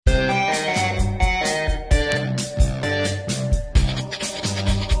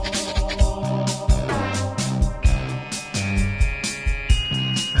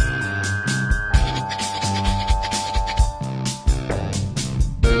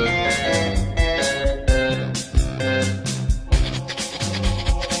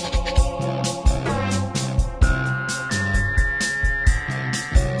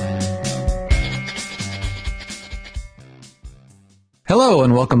Hello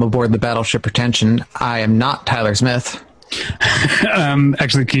and welcome aboard the Battleship Pretension. I am not Tyler Smith.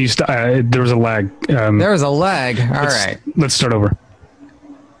 Actually, can you there was a lag. There was a lag. All right. Let's start over.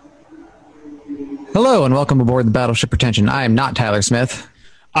 Hello and welcome aboard the Battleship Pretension. I am not Tyler Smith.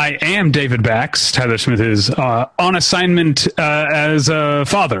 I am David Bax. Tyler Smith is on assignment as a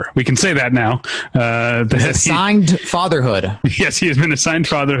father. We can say that now. Assigned fatherhood. Yes, he has been assigned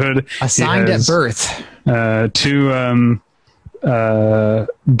fatherhood. Assigned at birth. Two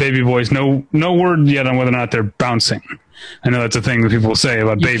baby boys. No word yet on whether or not they're bouncing. I know that's a thing that people say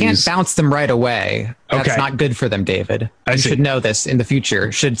about babies. You can't bounce them right away. That's not good for them, David. You should know this in the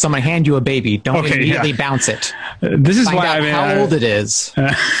future. Should someone hand you a baby, don't immediately bounce it. This is Find why out how old it is.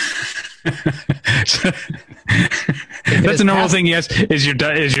 That's a normal thing. Yes, is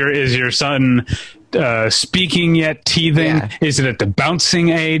your son speaking yet? Teething? Yeah. Is it at the bouncing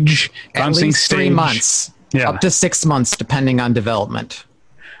age? Bouncing at least stage? 3 months. Yeah. Up to 6 months, depending on development.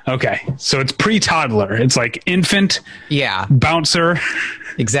 Okay, so it's pre-toddler. It's like infant, bouncer,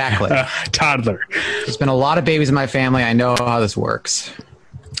 exactly, toddler. There's been a lot of babies in my family. I know how this works.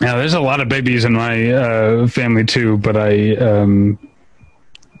 Now, there's a lot of babies in my family too, but I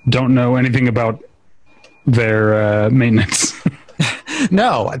don't know anything about their maintenance.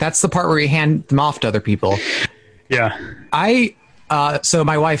 No, that's the part where you hand them off to other people. Yeah. So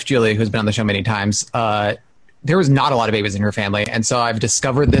my wife, Julie, who's been on the show many times, there was not a lot of babies in her family. And so I've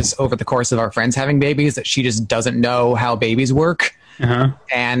discovered this over the course of our friends having babies, that she just doesn't know how babies work.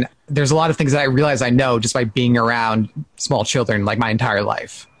 And there's a lot of things that I realize I know just by being around small children like my entire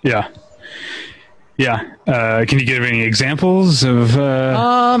life. Yeah. Yeah. Can you give any examples of...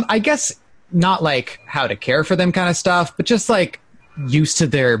 I guess not like how to care for them kind of stuff, but just like used to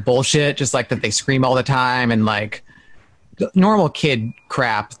their bullshit, just like that they scream all the time and like normal kid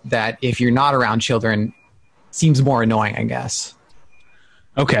crap that if you're not around children seems more annoying, I guess.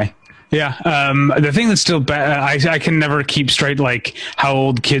 Okay. Yeah. The thing that's still bad, I can never keep straight, like how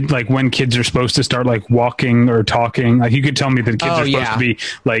old like when kids are supposed to start like walking or talking. Like you could tell me that kids are supposed to be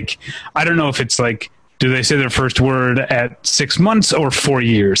like, I don't know if it's like, do they say their first word at 6 months or 4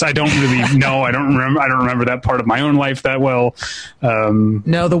 years? I don't really know. I don't remember that part of my own life that well.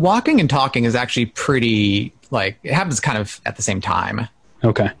 No, the walking and talking is actually pretty, like, it happens kind of at the same time.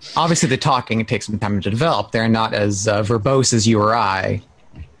 Okay. Obviously, the talking, it takes some time to develop. They're not as verbose as you or I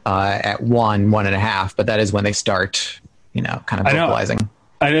at 1.5, but that is when they start, kind of vocalizing.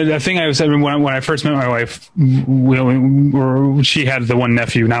 The thing I was saying when I first met my wife, she had the one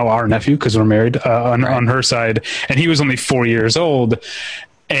nephew, now our nephew, because we're married, on her side, and he was only 4 years old.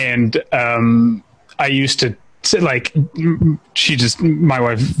 And I used to say, like, my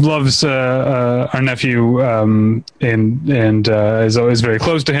wife loves our nephew and is always very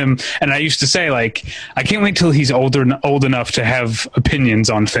close to him. And I used to say, like, I can't wait till he's old enough to have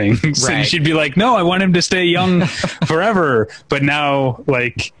opinions on things. Right. And she'd be like, no, I want him to stay young forever. But now,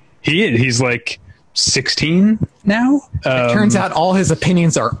 like, he's like 16 now. It turns out all his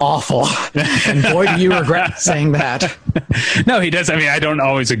opinions are awful. And boy, do you regret saying that. No, he does. I mean, I don't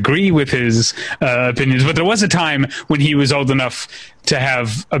always agree with his opinions, but there was a time when he was old enough to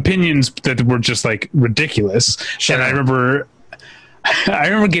have opinions that were just like ridiculous. Sure. And I remember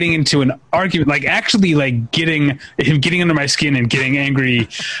getting into an argument, like actually like getting under my skin and getting angry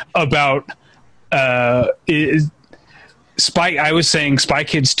about I was saying Spy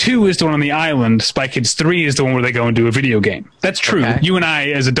Kids 2 is the one on the island. Spy Kids 3 is the one where they go and do a video game. That's true. Okay. You and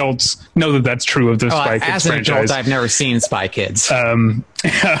I, as adults, know that that's true of the Spy Kids franchise. As an adult, I've never seen Spy Kids.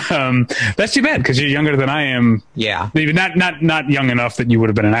 That's too bad, because you're younger than I am. Yeah. Maybe not young enough that you would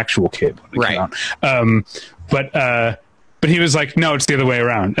have been an actual kid. Right. But he was like, no, it's the other way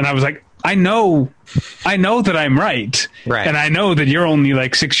around. And I was like, I know that I'm right. Right. And I know that you're only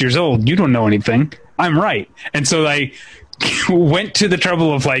like 6 years old. You don't know anything. I'm right. And so I went to the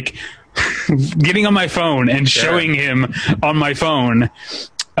trouble of like getting on my phone and showing him on my phone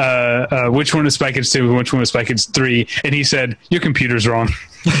which one is Spy Kids 2 and which one is Spy Kids 3. And he said, your computer's wrong.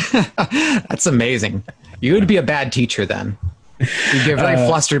 That's amazing. You would be a bad teacher then. You'd get very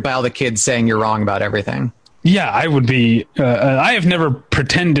flustered by all the kids saying you're wrong about everything. Yeah, I would be. I have never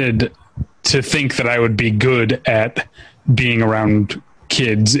pretended to think that I would be good at being around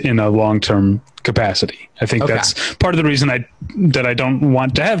kids in a long-term capacity. I think that's part of the reason that I don't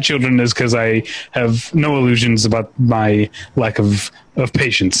want to have children, is because I have no illusions about my lack of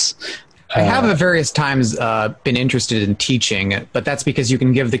patience. I have at various times been interested in teaching, but that's because you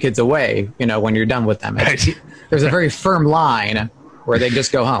can give the kids away, when you're done with them. Right. There's a very firm line where they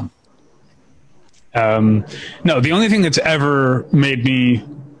just go home. No, the only thing that's ever made me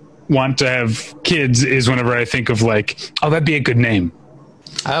want to have kids is whenever I think of like, oh, that'd be a good name.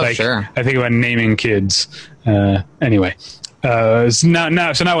 Oh, Like, sure. I think about naming kids. Anyway, so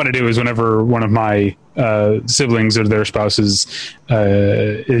now what I do is whenever one of my siblings or their spouses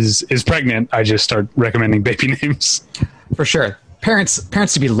is pregnant, I just start recommending baby names. For sure. Parents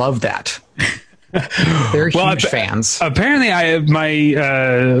to be love that. They're huge fans. Apparently,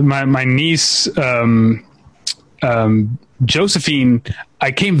 my niece Josephine,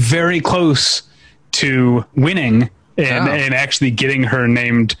 I came very close to winning and actually getting her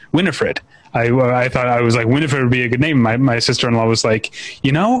named Winifred. I thought, I was like, Winifred would be a good name. My sister-in-law was like,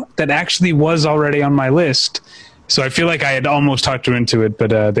 that actually was already on my list. So I feel like I had almost talked her into it, but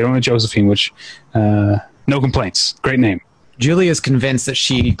they went with Josephine, which no complaints. Great name. Julie is convinced that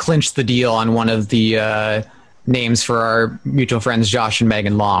she clinched the deal on one of the names for our mutual friends, Josh and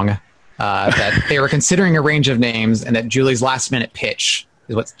Megan Long. That they were considering a range of names, and that Julie's last-minute pitch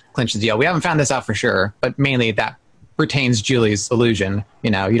is what clinched the deal. We haven't found this out for sure, but mainly that retains Julie's illusion.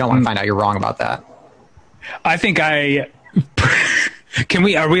 You don't want to find out you're wrong about that. I think are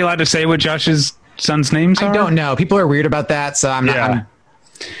we allowed to say what Josh's son's names are? I don't know. People are weird about that, so I'm not.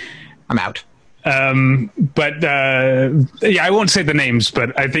 I'm out. But I won't say the names,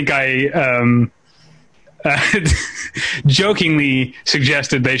 but I think I jokingly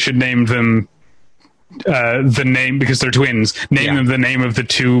suggested they should name them the name, because they're twins, them the name of the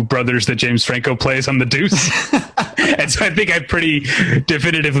two brothers that James Franco plays on The Deuce. And so I think I pretty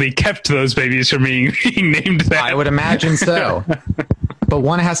definitively kept those babies from being named that. I would imagine so. But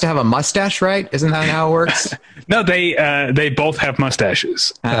one has to have a mustache, right? Isn't that how it works? No, they both have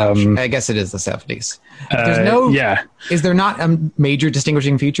mustaches. I guess it is the 70s. Is there not a major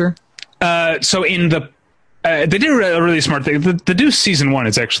distinguishing feature? So in the they did a really smart thing. The Deuce season 1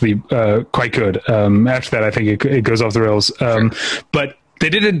 is actually quite good. After that, I think it goes off the rails. Sure. But they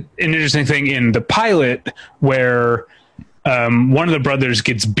did an interesting thing in the pilot where one of the brothers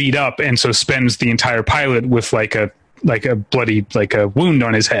gets beat up and so spends the entire pilot with like a bloody, like a wound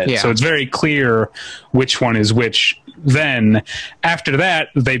on his head. Yeah. So it's very clear which one is which. Then after that,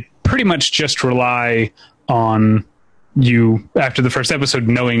 they pretty much just rely on you, after the first episode,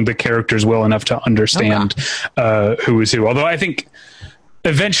 knowing the characters well enough to understand who is who. Although I think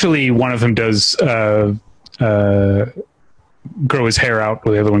eventually one of them does grow his hair out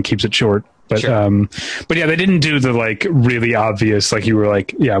while the other one keeps it short. But sure. But yeah, they didn't do the like really obvious, like you were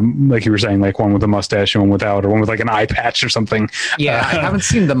saying, like one with a mustache and one without, or one with like an eye patch or something. Yeah, I haven't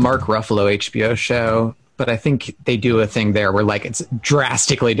seen the Mark Ruffalo HBO show, but I think they do a thing there where like it's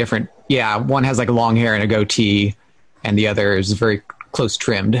drastically different. Yeah, one has like long hair and a goatee, and the other is very close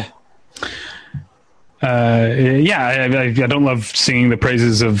trimmed. I don't love singing the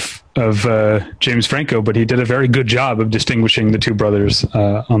praises of James Franco, but he did a very good job of distinguishing the two brothers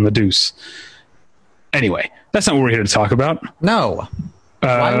on The Deuce. Anyway, that's not what we're here to talk about. No.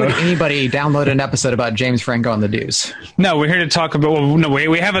 Why would anybody download an episode about James Franco on The Deuce? No, we're here to talk about... Well, no,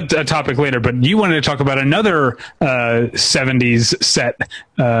 we have a topic later, but you wanted to talk about another 70s set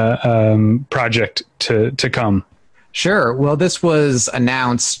project to come. Sure. Well, this was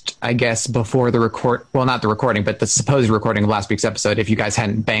announced, I guess, before the not the recording, but the supposed recording of last week's episode. If you guys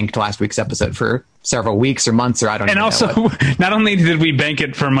hadn't banked last week's episode for several weeks or months, or I don't know. And also, not only did we bank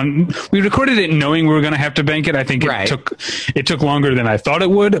it for a month, we recorded it knowing we were going to have to bank it. I think it took longer than I thought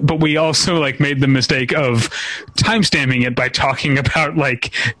it would, but we also like made the mistake of timestamping it by talking about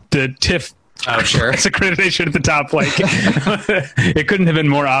like the TIFF. Oh, sure. It's accreditation at the top. Like it couldn't have been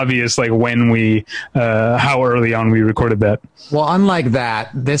more obvious, like when how early on we recorded that. Well, unlike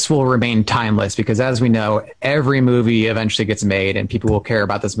that, this will remain timeless because as we know, every movie eventually gets made and people will care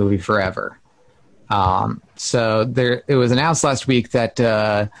about this movie forever. So it was announced last week that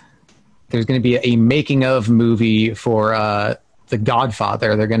there's going to be a making of movie for The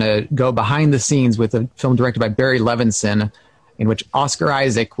Godfather. They're going to go behind the scenes with a film directed by Barry Levinson, in which Oscar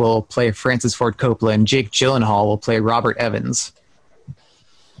Isaac will play Francis Ford Coppola and Jake Gyllenhaal will play Robert Evans.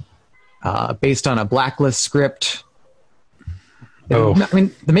 Based on a Blacklist script. I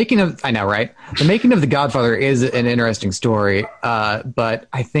mean, I know, right? The making of The Godfather is an interesting story, but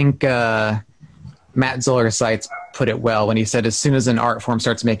I think Matt Zoller Seitz put it well when he said, as soon as an art form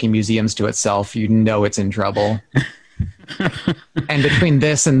starts making museums to itself, you know it's in trouble. And between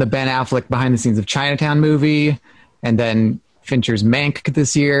this and the Ben Affleck behind the scenes of Chinatown movie, and then Fincher's Mank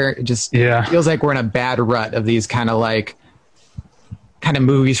this year, it just feels like we're in a bad rut of these kind of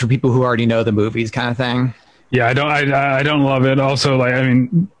movies for people who already know the movies kind of thing. Yeah, I don't love it. Also, like, I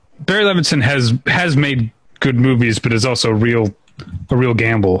mean, Barry Levinson has made good movies, but is also a real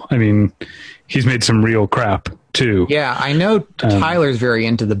gamble. I mean, he's made some real crap. too. Yeah, I know Tyler's very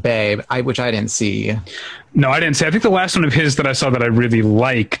into The Bay, which I didn't see. No, I didn't see. I think the last one of his that I saw that I really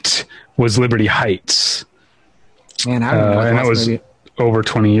liked was Liberty Heights. Man, I don't know. And that was over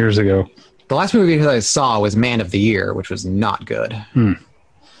 20 years ago. The last movie that I saw was Man of the Year, which was not good.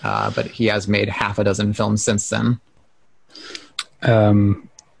 But he has made half a dozen films since then.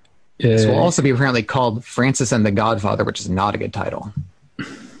 This will also be apparently called Francis and the Godfather, which is not a good title.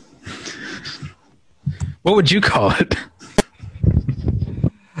 What would you call it?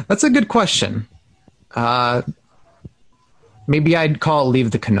 That's a good question. Maybe I'd call it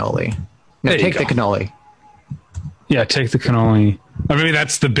Leave the Cannoli. No, Take the Cannoli. Yeah, Take the Cannoli. I mean,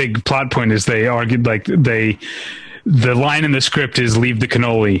 that's the big plot point is they argued like the line in the script is leave the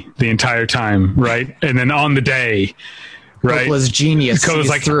cannoli the entire time, right? And then on the day, right? Coppola's genius. Coppola's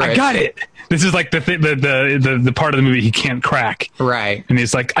like, I got it. This is like the part of the movie he can't crack. Right. And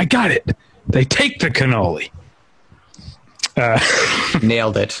he's like, I got it. They take the cannoli.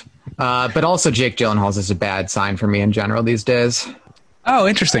 Nailed it. But also Jake Gyllenhaal is a bad sign for me in general these days. Oh,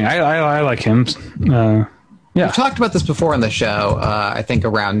 interesting. I like him. Yeah. We've talked about this before on the show, I think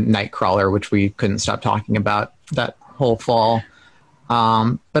around Nightcrawler, which we couldn't stop talking about that whole fall.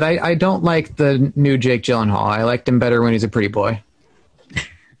 But I don't like the new Jake Gyllenhaal. I liked him better when he's a pretty boy.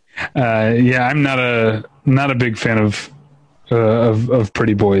 Yeah, I'm not a big fan of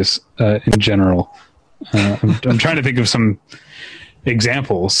pretty boys in general. I'm trying to think of some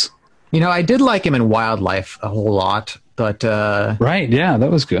examples. You know, I did like him in Wildlife a whole lot, but right, yeah, that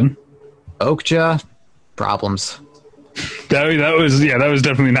was good. Okja, problems. That was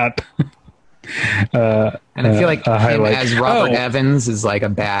definitely not. And I feel like him highlight. as Robert Evans is like a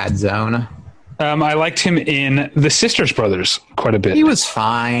bad zone. I liked him in The Sisters Brothers quite a bit. He was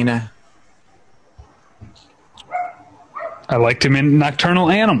fine. I liked him in Nocturnal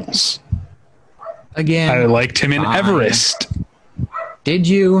Animals. Again, I liked him in fine. Everest. Did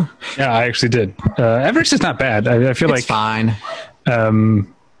you? Yeah, I actually did. Everest is not bad. I feel It's like fine.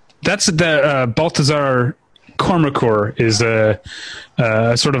 That's the Balthazar Kormacor is a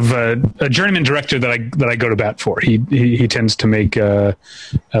sort of a journeyman director that I go to bat for. He tends to make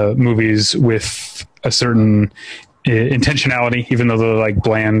movies with a certain intentionality, even though they're like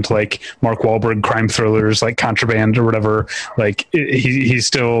bland, like Mark Wahlberg crime thrillers, like Contraband or whatever. Like he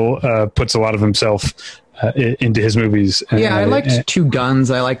still puts a lot of himself into his movies. Yeah, I liked Two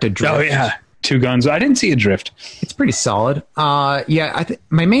Guns. I liked Adrift. Oh yeah, Two Guns. I didn't see Adrift. It's pretty solid. Yeah,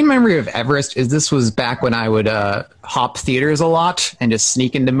 my main memory of Everest is this was back when I would hop theaters a lot and just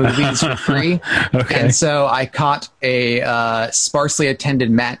sneak into movies for free. Okay. And so I caught a sparsely attended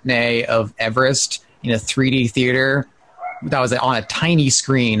matinee of Everest in a 3D theater that was on a tiny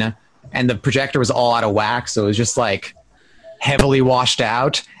screen, and the projector was all out of whack, so it was just like heavily washed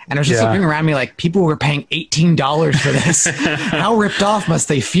out. And I was just looking around me like, people were paying $18 for this. How ripped off must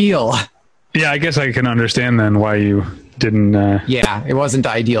they feel? Yeah, I guess I can understand then why you didn't. Yeah, it wasn't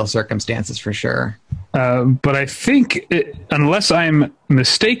ideal circumstances for sure. But I think, unless I'm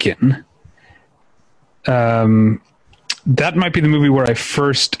mistaken, that might be the movie where I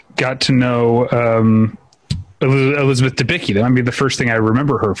first got to know Elizabeth Debicki. That might be the first thing I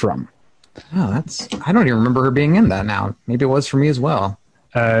remember her from. Oh, I don't even remember her being in that now. Maybe it was for me as well.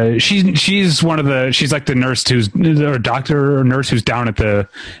 She's like the nurse or doctor or nurse who's down at the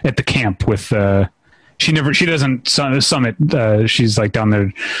camp with she doesn't summit. She's like down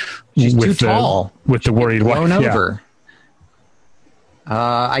there. She's too tall with the worried wife. Blown over.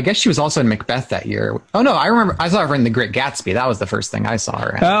 I guess she was also in Macbeth that year. Oh no, I remember. I saw her in The Great Gatsby. That was the first thing I saw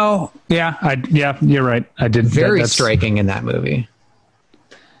her in. Oh yeah, you're right. I did. Very striking in that movie.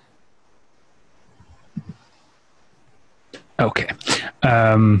 Okay.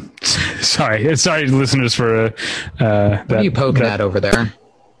 Sorry, listeners, for what are you poking at over there?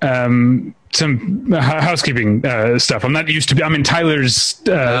 Some housekeeping stuff. I'm not used to. I'm in Tyler's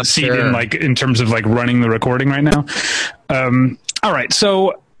seat in terms of like running the recording right now. All right,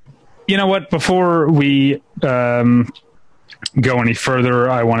 so you know what? Before we go any further,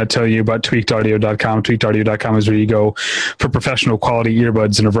 I want to tell you about tweakedaudio.com. Tweakedaudio.com is where you go for professional quality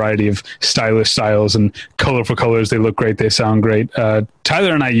earbuds in a variety of stylish styles and colorful colors. They look great. They sound great.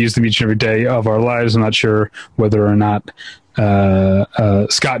 Tyler and I use them each and every day of our lives. I'm not sure whether or not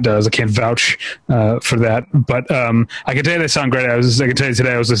Scott does. I can't vouch for that, but I can tell you they sound great. I can tell you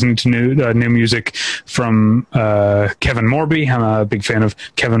today I was listening to new music from Kevin Morby. I'm a big fan of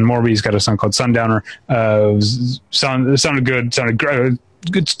Kevin Morby. He's got a song called Sundowner. Sounded good. Sounded great.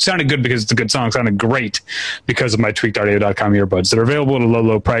 it sounded good because it's a good song. It sounded great because of my tweakedaudio.com earbuds that are available at a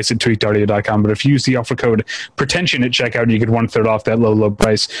low price at tweakedaudio.com. But if you use the offer code pretension at checkout, you get 1/3 off that low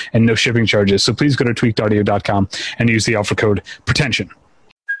price and no shipping charges. So please go to tweakedaudio.com and use the offer code pretension.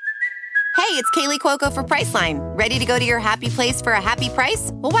 Hey, it's Kaylee Cuoco for Priceline. Ready to go to your happy place for a happy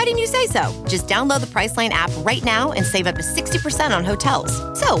price? Well, why didn't you say so? Just download the Priceline app right now and save up to 60% on hotels.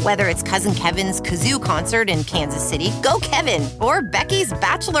 So whether it's Cousin Kevin's Kazoo Concert in Kansas City, go Kevin, or Becky's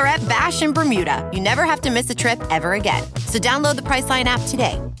Bachelorette Bash in Bermuda, you never have to miss a trip ever again. So download the Priceline app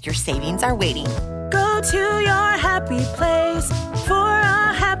today. Your savings are waiting. Go to your happy place for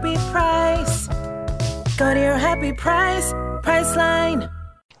a happy price. Go to your happy price, Priceline.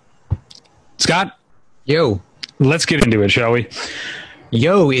 Scott? Yo. Let's get into it, shall we?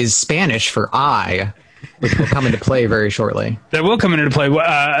 Yo is Spanish for I, which will come into play very shortly. That will come into play.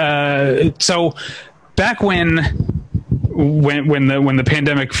 So back when the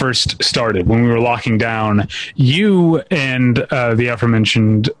pandemic first started, when we were locking down, you and the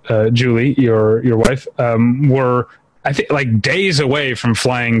aforementioned Julie, your wife, were, I think, like days away from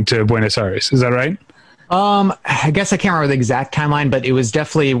flying to Buenos Aires. Is that right? I guess I can't remember the exact timeline, but it was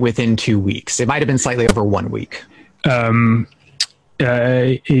definitely within 2 weeks. It might have been slightly over 1 week. Yeah,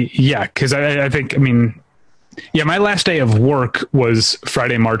 because I think, my last day of work was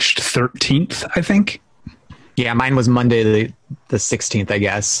Friday, March 13th, I think. Yeah, mine was Monday the 16th, I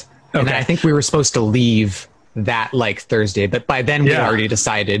guess. Okay. And I think we were supposed to leave that like Thursday, but by then we already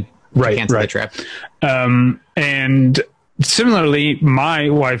decided to cancel the trip. And similarly, my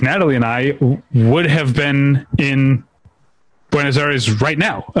wife Natalie and I would have been in Buenos Aires right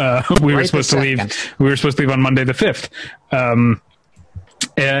now. We were supposed to leave. We were supposed to leave on Monday the 5th.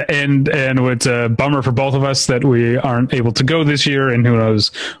 And it's a bummer for both of us that we aren't able to go this year, and who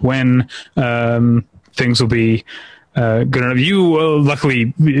knows when things will be good enough. You, luckily,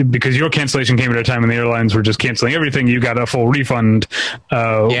 because your cancellation came at a time when the airlines were just canceling everything, you got a full refund.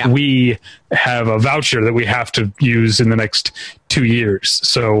 We have a voucher that we have to use in the next 2 years.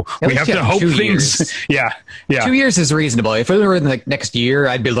 So we have to hope things. Yeah. 2 years is reasonable. If it were in the next year,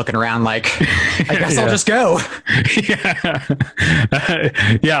 I'd be looking around like, I guess I'll just go.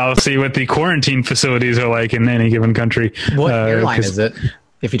 I'll see what the quarantine facilities are like in any given country. What airline is it,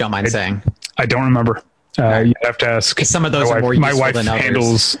 if you don't mind saying? I don't remember. You have to ask. Some of those are more useful than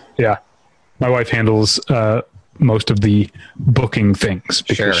others. My wife handles most of the booking things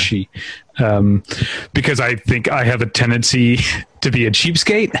because because I think I have a tendency to be a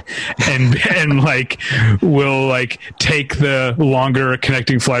cheapskate and like will like take the longer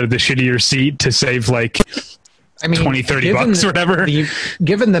connecting flight of the shittier seat to save like 20-30 bucks or whatever.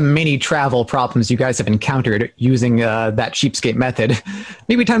 Given the many travel problems you guys have encountered using that cheapskate method,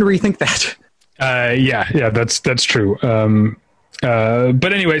 maybe time to rethink that. That's true.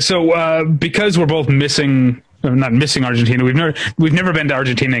 But anyway, so because we're both not missing Argentina, we've never been to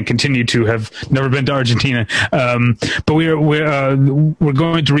Argentina and continue to have never been to Argentina. But we're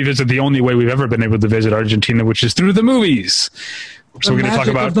going to revisit the only way we've ever been able to visit Argentina, which is through the movies. So we're going to talk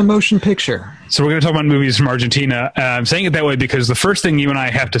about the motion picture. So we're going to talk about movies from Argentina. I'm saying it that way because the first thing you and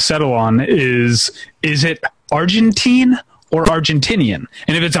I have to settle on is it Argentine or Argentinian?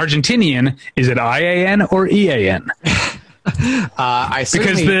 And if it's Argentinian, is it IAN or EAN? Because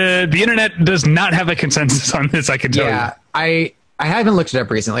the internet does not have a consensus on this, I can tell you. I haven't looked it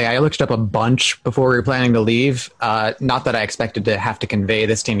up recently. I looked it up a bunch before we were planning to leave. Not that I expected to have to convey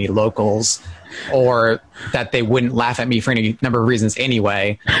this to any locals or that they wouldn't laugh at me for any number of reasons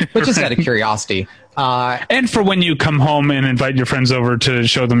anyway, but just out of curiosity. And for when you come home and invite your friends over to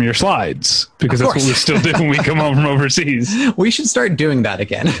show them your slides, because that's what we still do when we come home from overseas. We should start doing that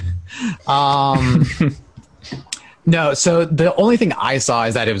again. No, so the only thing I saw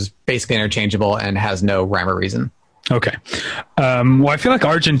is that it was basically interchangeable and has no rhyme or reason. Okay. Well, I feel like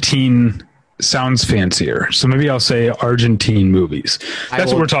Argentine sounds fancier, so maybe I'll say Argentine movies.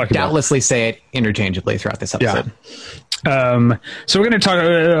 That's what we're talking about. Doubtlessly say it interchangeably throughout this episode. Yeah. So we're going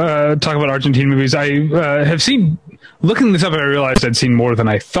to talk about Argentine movies. I have seen, looking this up, I realized I'd seen more than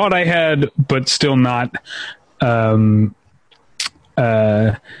I thought I had, but still not a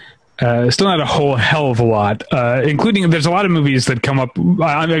whole hell of a lot, including there's a lot of movies that come up.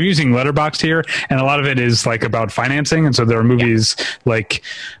 I'm using Letterboxd here, and a lot of it is like about financing. And so there are movies like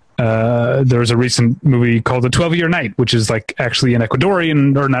there was a recent movie called The 12-Year Night, which is like actually an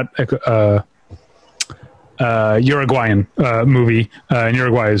Ecuadorian or not Uruguayan movie. And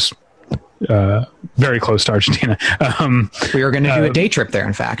Uruguay is very close to Argentina. We were going to do a day trip there,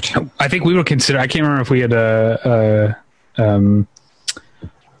 in fact. I think we were consider. I can't remember if we had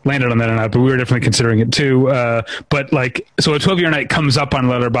landed on that or not, but we were definitely considering it too. But like, so a 12-Year Night comes up on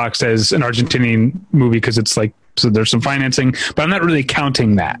Letterboxd as an Argentinian movie because it's like, so there's some financing, but I'm not really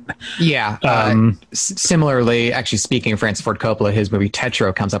counting that. Yeah. Similarly, actually speaking of Francis Ford Coppola, his movie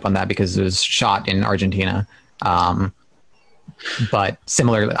Tetro comes up on that because it was shot in Argentina. But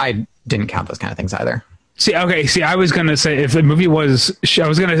similarly, I didn't count those kind of things either. See, I was gonna say if the movie was, I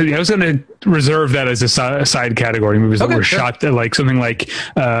was gonna reserve that as a side category. Movies that were shot like something like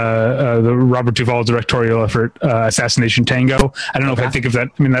the Robert Duvall directorial effort, Assassination Tango. I don't know if I think of that.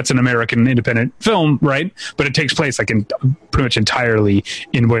 I mean, that's an American independent film, right? But it takes place like in pretty much entirely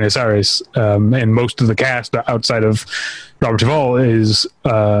in Buenos Aires, and most of the cast outside of Robert Duvall is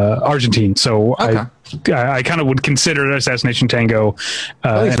Argentine. So I kind of would consider Assassination Tango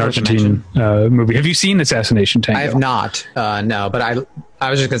an Argentine movie. Have you seen Assassination Tango? I have not. No, but I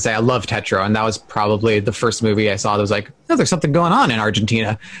was just going to say I love Tetro, and that was probably the first movie I saw that was like, oh, there's something going on in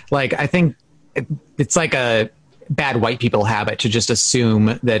Argentina. Like, I think it's like a bad white people habit to just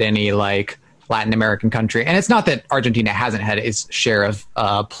assume that any like Latin American country, and it's not that Argentina hasn't had its share of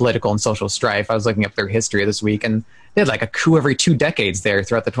political and social strife. I was looking up their history this week, and they had like a coup every 2 decades there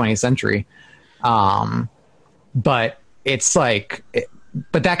throughout the 20th century. But it's like,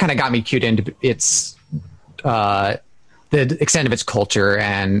 but that kind of got me cued into its, the extent of its culture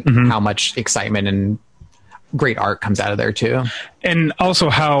and how much excitement and great art comes out of there too. And also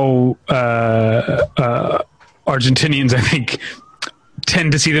how, Argentinians, I think,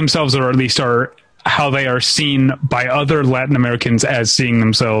 tend to see themselves, or at least are how they are seen by other Latin Americans as seeing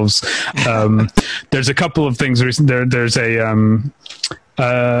themselves. There's a couple of things. There's a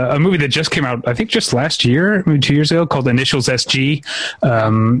movie that just came out, I think just last year, maybe 2 years ago, called Initials SG,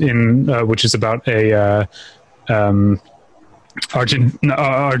 which is about a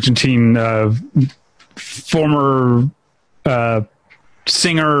Argentine former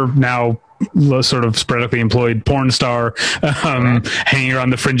singer, now sort of sporadically employed porn star, hanging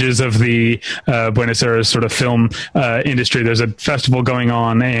around the fringes of the Buenos Aires sort of film industry. There's a festival going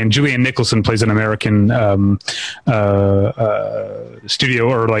on, and Julianne Nicholson plays an American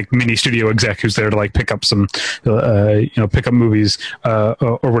studio or like mini studio exec who's there to like pick up some, pick up movies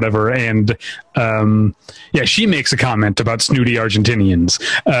or whatever. And she makes a comment about snooty Argentinians.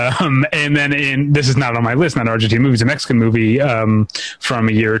 And then this is not on my list, not Argentine movies, a Mexican movie from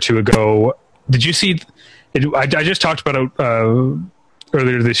a year or two ago. Did you see it? I just talked about it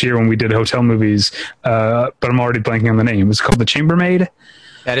earlier this year when we did hotel movies, but I'm already blanking on the name. It's called The Chambermaid.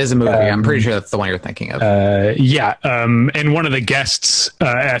 That is a movie. I'm pretty sure that's the one you're thinking of. And one of the guests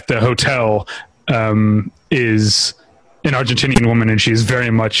at the hotel is an Argentinian woman, and she's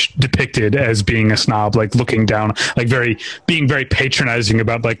very much depicted as being a snob, like looking down, like being very patronizing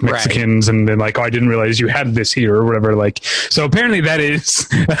about like Mexicans, and then like, oh, I didn't realize you had this here or whatever. Like, so apparently that is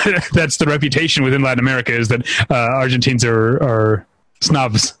that's the reputation within Latin America, is that Argentines are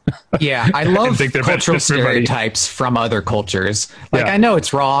snobs. Yeah, I love cultural stereotypes from other cultures. Like, I know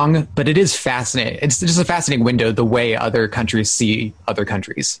it's wrong, but it is fascinating. It's just a fascinating window, the way other countries see other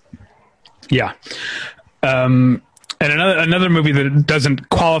countries. Yeah. And another movie that doesn't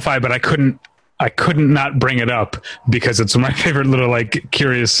qualify, but I couldn't not bring it up because it's one of my favorite little like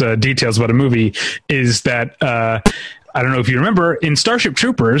curious details about a movie, is that I don't know if you remember, in Starship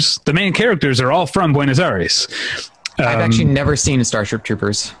Troopers, the main characters are all from Buenos Aires. I've actually never seen Starship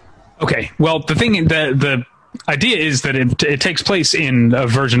Troopers. Okay, well, the idea is that it takes place in a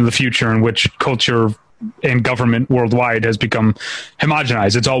version of the future in which culture and government worldwide has become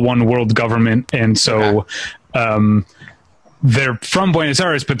homogenized. It's all one world government, and so. They're from Buenos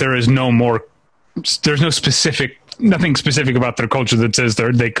Aires, but there's nothing specific about their culture that says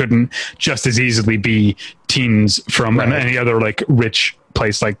they couldn't just as easily be teens from any other like rich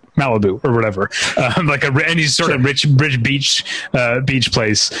place like Malibu or whatever, like any sort of rich beach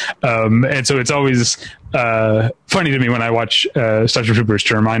place. And so it's always funny to me when I watch Starship Troopers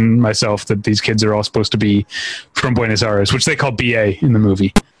to remind myself that these kids are all supposed to be from Buenos Aires, which they call BA in the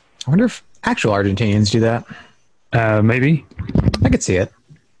movie. I wonder if actual Argentinians do that. Maybe. I could see it.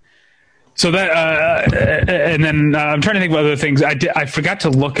 So that, and then I'm trying to think of other things. I forgot to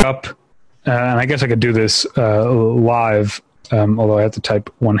look up, and I guess I could do this live, although I have to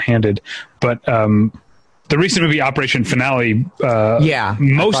type one-handed. But the recent movie Operation Finale,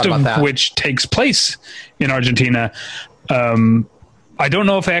 most of which takes place in Argentina. I don't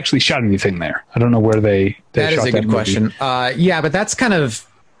know if they actually shot anything there. I don't know where they that shot is a good question. But that's kind of,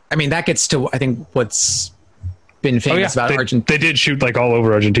 I mean, that gets to, I think, what's been famous about Argentina. They did shoot like all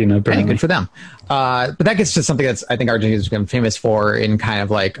over Argentina, apparently. Good for them. But that gets to something that's, I think, Argentina's become famous for in kind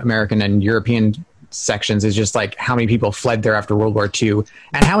of like American and European sections is just like how many people fled there after World War II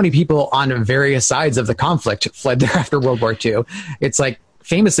and how many people on various sides of the conflict fled there after World War II. It's like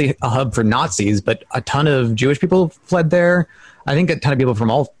famously a hub for Nazis, but a ton of Jewish people fled there. I think a ton of people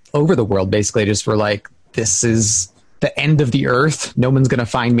from all over the world basically just were like, this is the end of the earth. No one's going to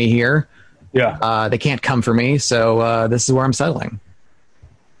find me here. Yeah. They can't come for me. So this is where I'm settling.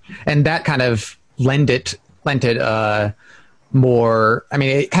 And that kind of lent it more, I mean,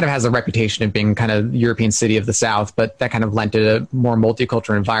 it kind of has a reputation of being kind of European city of the South, but that kind of lent it a more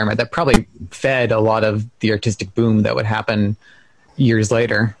multicultural environment that probably fed a lot of the artistic boom that would happen years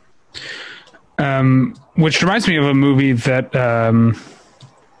later. Which reminds me of a movie that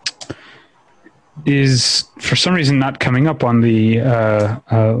is for some reason not coming up on the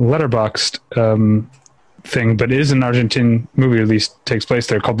Letterboxd thing, but is an Argentine movie, or at least takes place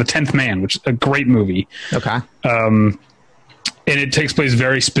there, called The 10th Man, which is a great movie. Okay. And it takes place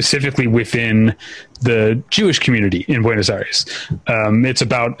very specifically within the Jewish community in Buenos Aires. It's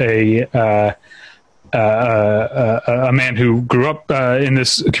about a man who grew up in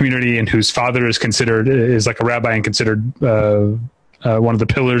this community and whose father is like a rabbi and considered one of the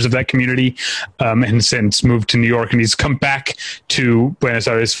pillars of that community, and since moved to New York, and he's come back to Buenos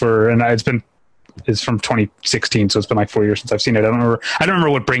Aires it's from 2016, so it's been like 4 years since I've seen it. I don't remember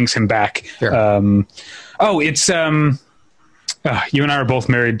what brings him back. Sure. It's you and I are both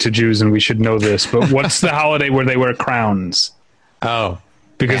married to Jews, and we should know this, but what's the holiday where they wear crowns? Oh,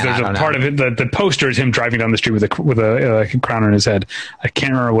 because there's a part of it, the poster is him driving down the street with a crown on his head. I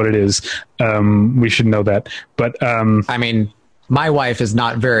can't remember what it is. We should know that. But I mean, my wife is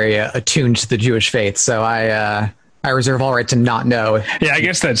not very attuned to the Jewish faith, so I reserve all right to not know. Yeah, I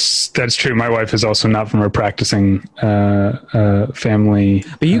guess that's true. My wife is also not from a practicing family.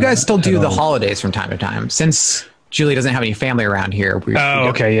 But you guys still do the holidays from time to time. Since Julie doesn't have any family around here. We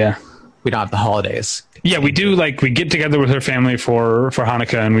don't have the holidays. Yeah, we do. Like, we get together with her family for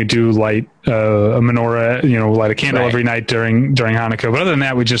Hanukkah, and we do light a menorah, light a candle every night during Hanukkah. But other than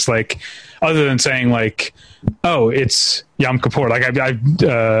that, we just other than saying like, oh, it's Yom Kippur. Like I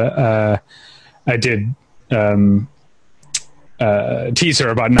did tease her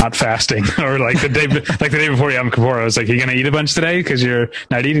about not fasting, or like the day before Yom Kippur, I was like, "You gonna eat a bunch today? Because you're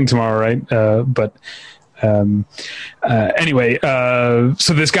not eating tomorrow, right?" Anyway,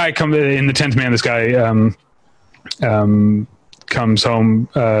 so this guy in The 10th Man. This guy comes home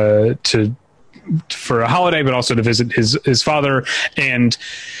for a holiday, but also to visit his father. And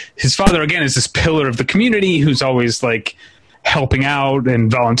his father, again, is this pillar of the community who's always like helping out and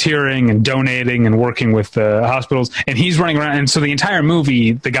volunteering and donating and working with the hospitals. And he's running around. And so the entire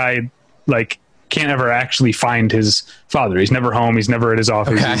movie, the guy like can't ever actually find his father. He's never home. He's never at his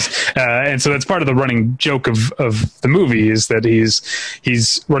office. Okay. And so that's part of the running joke of the movie, is that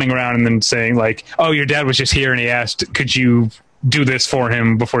he's running around and then saying like, oh, your dad was just here and he asked, could you do this for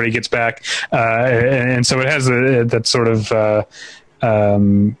him before he gets back? And so it has that sort of,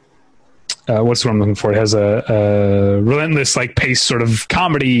 what's the word I'm looking for? It has a relentless like pace sort of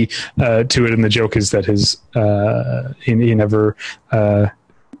comedy to it. And the joke is that he never,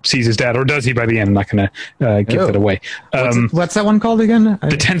 sees his dad, or does he by the end? I'm not going to give that away. What's that one called again?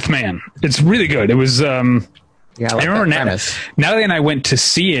 The 10th Man. It's really good. It was, I remember Natalie and I went to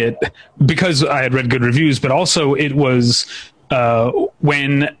see it because I had read good reviews, but also it was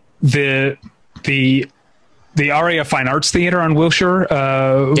when the Aria Fine Arts Theater on Wilshire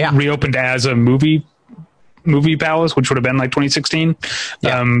reopened as a movie palace, which would have been like 2016.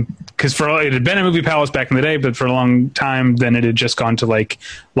 Because it had been a movie palace back in the day, but for a long time then it had just gone to like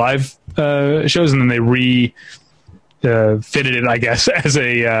live shows, and then they fitted it, I guess, as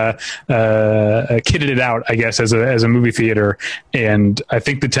kitted it out, I guess, as a movie theater. And I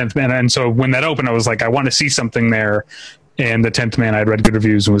think The 10th Man, and so when that opened, I was like, I want to see something there. And The 10th Man, I had read good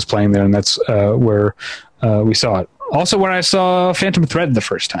reviews and was playing there, and that's where we saw it. Also where I saw Phantom Thread the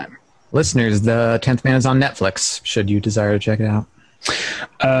first time. Listeners, The 10th Man is on Netflix, should you desire to check it out.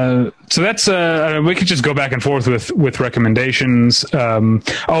 So that's we could just go back and forth with recommendations. But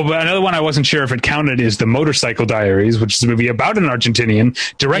another one I wasn't sure if it counted is The Motorcycle Diaries, which is a movie about an Argentinian,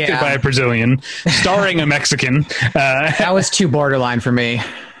 directed by a Brazilian, starring a Mexican. That was too borderline for me.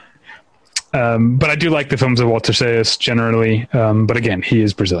 But I do like the films of Walter Sayas generally. But again, he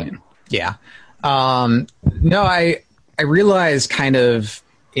is Brazilian. Yeah. No, I realized kind of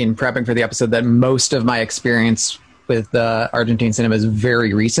in prepping for the episode that most of my experience with Argentine cinema is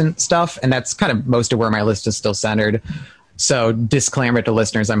very recent stuff, and that's kind of most of where my list is still centered. So disclaimer to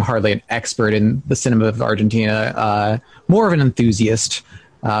listeners, I'm hardly an expert in the cinema of Argentina, more of an enthusiast,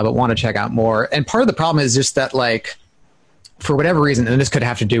 but want to check out more. And part of the problem is just that, like, for whatever reason, and this could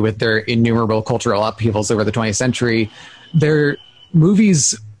have to do with their innumerable cultural upheavals over the 20th century, their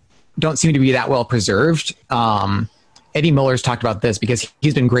movies don't seem to be that well preserved. Eddie Muller's talked about this because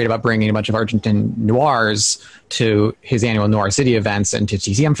he's been great about bringing a bunch of Argentine noirs to his annual Noir City events and to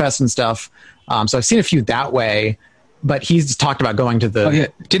TCM Fest and stuff. So I've seen a few that way, but he's talked about going to the... Oh, yeah.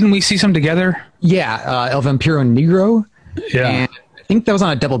 Didn't we see some together? Yeah, El Vampiro Negro. Yeah. And I think that was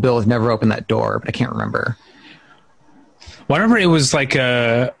on a double bill with Never Opened That Door, but I can't remember. Well, I remember it was like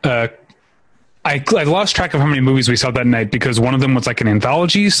I lost track of how many movies we saw that night because one of them was like an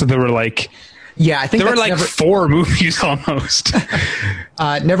anthology. So there were like... Yeah, I think there were like 4 movies almost.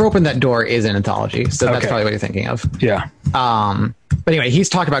 Never Opened That Door is an anthology, so that's probably what you're thinking of. Yeah. But anyway, he's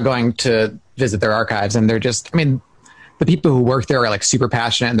talked about going to visit their archives, and they're just, I mean, the people who work there are like super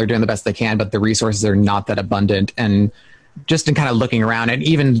passionate and they're doing the best they can, but the resources are not that abundant. And just in kind of looking around and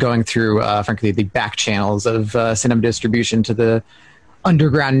even going through, frankly, the back channels of cinema distribution to the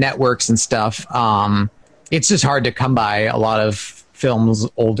underground networks and stuff, it's just hard to come by a lot of films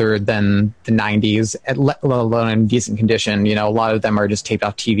older than the 90s, let alone in decent condition. You know, a lot of them are just taped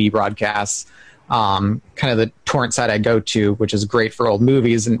off TV broadcasts. Kind of the torrent site I go to, which is great for old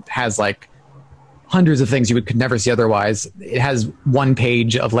movies and has like hundreds of things you could never see otherwise. It has one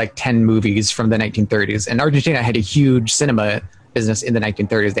page of like 10 movies from the 1930s. And Argentina had a huge cinema business in the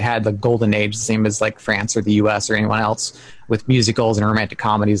 1930s. They had the golden age, the same as like France or the US or anyone else, with musicals and romantic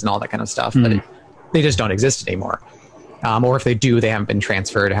comedies and all that kind of stuff. But they just don't exist anymore. Or if they do, they haven't been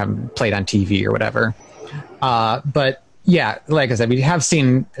transferred, haven't played on TV or whatever. But yeah, like I said, we have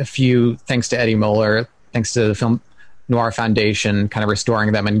seen a few, thanks to Eddie Muller, thanks to the Film Noir Foundation, kind of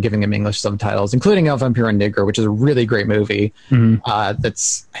restoring them and giving them English subtitles, including El Vampiro Negro, which is a really great movie.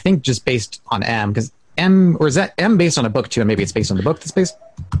 That's, I think, just based on M, because M, or is that M based on a book too? And maybe it's based on the book that's based.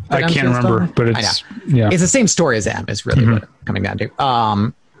 I can't remember, but it's, yeah, it's the same story as M is really what it's coming down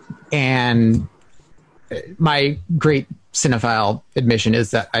to. And my great cinephile admission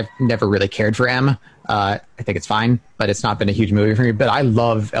is that I've never really cared for M. I think it's fine, but it's not been a huge movie for me. But I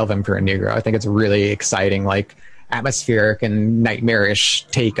love El Vampiro Negro. I think it's a really exciting, like, atmospheric and nightmarish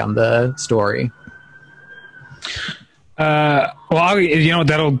take on the story. Well, you know,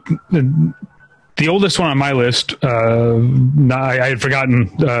 the oldest one on my list, I had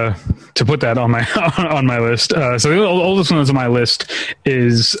forgotten to put that on my on my list. So the oldest one that's on my list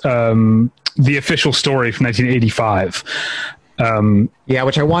is The Official Story from 1985. Yeah,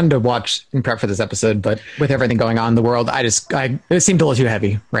 which I wanted to watch in prep for this episode, but with everything going on in the world, it seemed a little too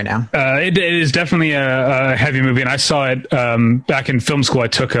heavy right now. It is definitely a heavy movie, and I saw it back in film school. I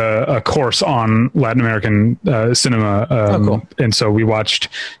took a course on Latin American cinema, cool. And so we watched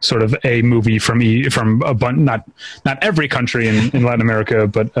sort of a movie from a bunch, not every country in Latin America,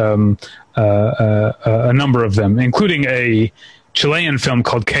 but a number of them, including a Chilean film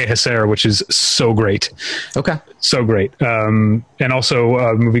called Que Hacer, which is so great. Okay. So great. And also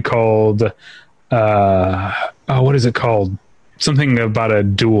a movie called, what is it called? Something about a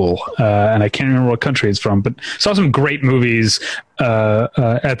duel. And I can't remember what country it's from, but saw some great movies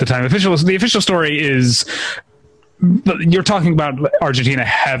at the time. The official story is, you're talking about Argentina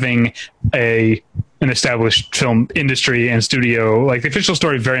having an established film industry and studio. Like, The Official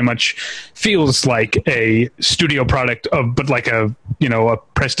Story very much feels like a studio product but like a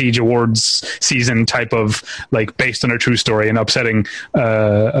prestige awards season type of, like, based on a true story and upsetting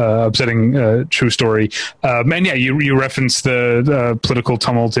true story. And yeah, you reference the political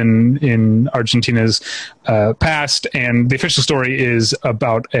tumult in Argentina's past, and The Official Story is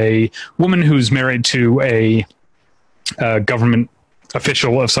about a woman who's married to a government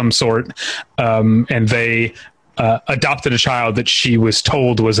official of some sort, and they adopted a child that she was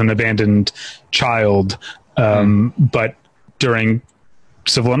told was an abandoned child, but during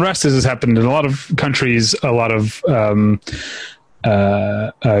civil unrest, as has happened in a lot of countries, a lot of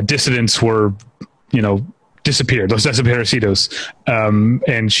dissidents were disappeared, los desaparecidos,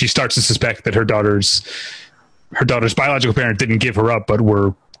 and she starts to suspect that her daughter's biological parent didn't give her up, but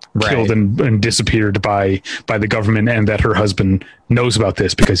were killed and disappeared by the government, and that her husband knows about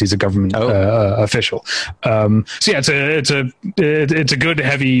this because he's a government official. So yeah, it's a good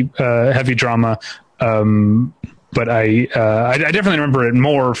heavy drama. But I definitely remember it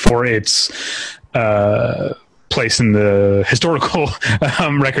more for its place in the historical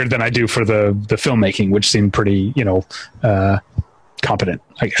record than I do for the filmmaking, which seemed pretty competent,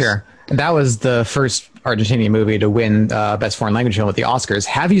 I guess. Sure. That was the first Argentinian movie to win Best Foreign Language Film at the Oscars.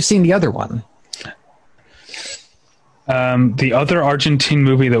 Have you seen the other one? The other Argentine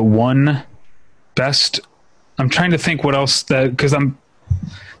movie that won Best... I'm trying to think what else... because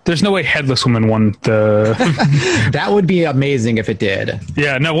There's no way Headless Woman won the. That would be amazing if it did.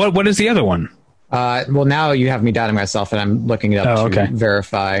 Yeah. No. What is the other one? Well, now you have me doubting myself, and I'm looking it up to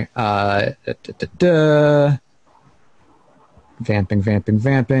verify.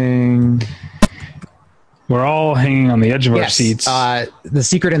 Vamping. We're all hanging on the edge of our seats. The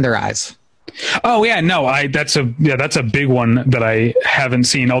Secret in Their Eyes. Oh yeah, no, that's a big one that I haven't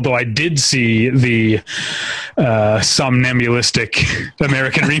seen. Although I did see the somnambulistic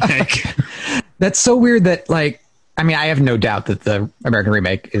American remake. That's so weird that, like, I mean, I have no doubt that the American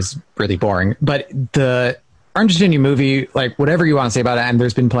remake is really boring, but the Argentinian movie, like, whatever you want to say about it, and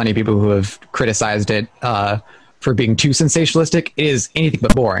there's been plenty of people who have criticized it for being too sensationalistic, it is anything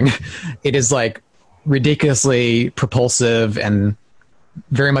but boring. It is like ridiculously propulsive and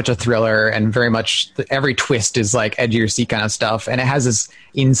very much a thriller, and very much every twist is like edge of your seat kind of stuff. And it has this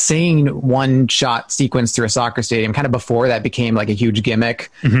insane one shot sequence through a soccer stadium kind of before that became like a huge gimmick.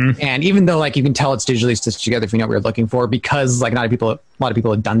 And even though like you can tell it's digitally stitched together if you know what you're looking for, because like a lot of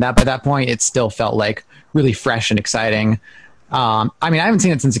people had done that by that point, it still felt like really fresh and exciting. I mean, I haven't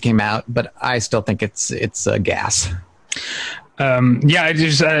seen it since it came out, but I still think it's gas. Yeah, I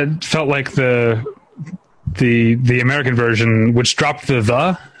just felt like the American version, which dropped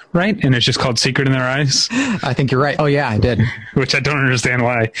the right, and it's just called Secret in Their Eyes. I think you're right. Oh yeah, I did. Which I don't understand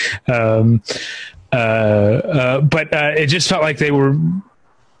why. But it just felt like they were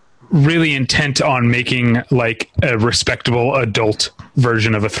really intent on making like a respectable adult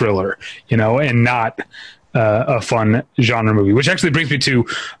version of a thriller, you know, and not a fun genre movie. Which actually brings me to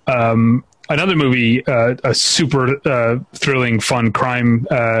another movie, a super thrilling, fun crime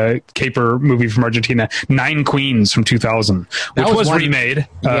caper movie from Argentina, Nine Queens from 2000, which was remade.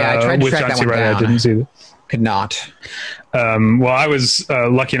 Yeah, I tried to with track John that C. one Reilly. down. I didn't see that. Could not. Well, I was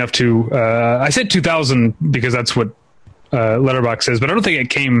lucky enough to. I said 2000 because that's what Letterboxd says, but I don't think it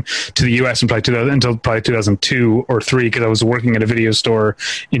came to the U.S. until probably 2002 or 3, because I was working at a video store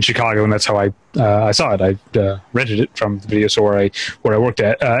in Chicago, and that's how I saw it. I rented it from the video store where I worked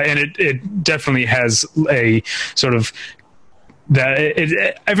at, and it definitely has a sort of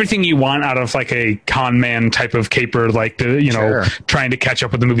everything you want out of like a con man type of caper, like Sure. trying to catch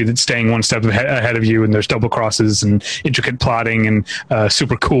up with the movie that's staying one step ahead of you, and there's double crosses and intricate plotting and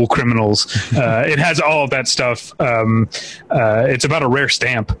super cool criminals. It has all of that stuff. It's about a rare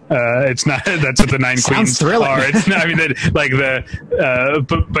stamp. It's not that's what the Nine Queens thrilling. are. It's not, I mean, the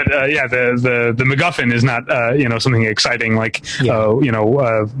MacGuffin is not something exciting like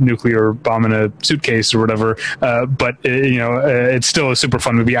nuclear bomb in a suitcase or whatever. But it's still a super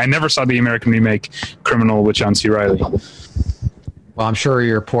fun movie. I never saw the American remake, Criminal, with John C. Reilly. Well, I'm sure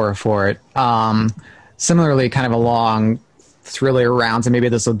you're poor for it. Similarly, kind of along thriller rounds, and maybe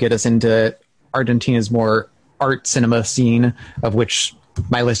this will get us into Argentina's more art cinema scene, of which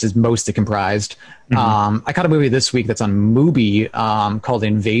my list is mostly comprised. I caught a movie this week that's on Mubi called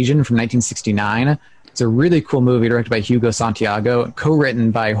Invasion from 1969. It's a really cool movie directed by Hugo Santiago,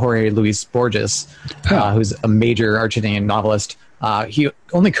 co-written by Jorge Luis Borges, who's a major Argentinian novelist. He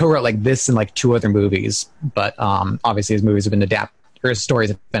only co-wrote like this and like 2 other movies, but obviously his movies have been adapted, or his stories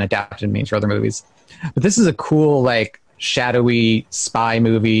have been adapted and made for other movies. But this is a cool, like, shadowy spy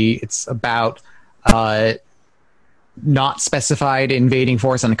movie. It's about not specified invading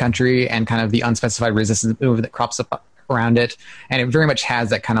force on the country and kind of the unspecified resistance movement that crops up around it. And it very much has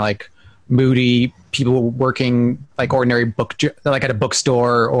that kind of like moody people working like ordinary like at a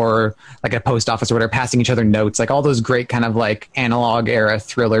bookstore or like at a post office or whatever, passing each other notes, like all those great kind of like analog era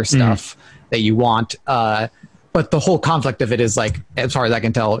thriller stuff that you want. But the whole conflict of it is like, as far as I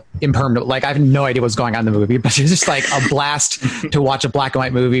can tell, impermanent. Like I have no idea what's going on in the movie, but it's just like a blast to watch a black and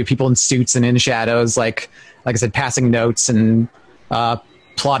white movie, people in suits and in shadows, like I said, passing notes and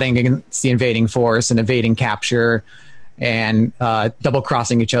plotting against the invading force and evading capture and double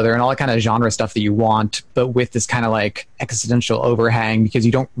crossing each other and all that kind of genre stuff that you want, but with this kind of like existential overhang because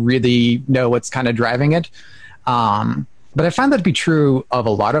you don't really know what's kind of driving it. But I found that to be true of a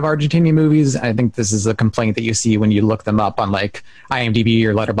lot of Argentinian movies. I think this is a complaint that you see when you look them up on like IMDb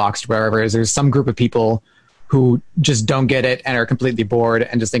or Letterboxd or wherever, is there's some group of people who just don't get it and are completely bored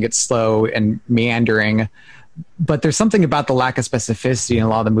and just think it's slow and meandering. But there's something about the lack of specificity in a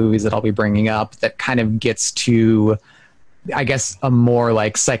lot of the movies that I'll be bringing up that kind of gets to, I guess, a more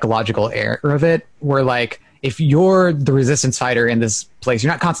like psychological air of it, where like if you're the resistance fighter in this place,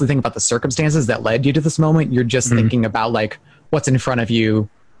 you're not constantly thinking about the circumstances that led you to this moment. You're just thinking about like what's in front of you,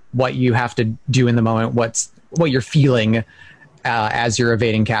 what you have to do in the moment, what you're feeling as you're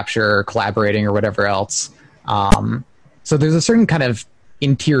evading capture or collaborating or whatever else. So there's a certain kind of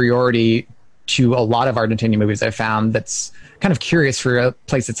interiority to a lot of Argentinian movies I found that's kind of curious for a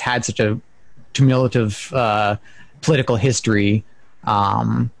place that's had such a cumulative political history,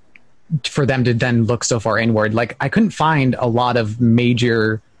 for them to then look so far inward. Like, I couldn't find a lot of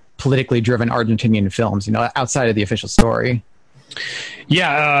major politically driven Argentinian films, outside of the official story.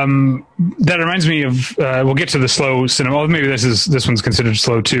 Yeah, that reminds me of. We'll get to the slow cinema. Well, maybe this one's considered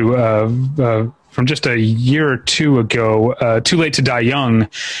slow too. From just a year or two ago, Too Late to Die Young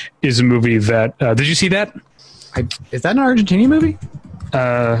is a movie that. Did you see that? Is that an Argentinian movie?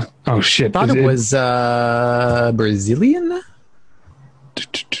 Oh shit! I thought it was Brazilian.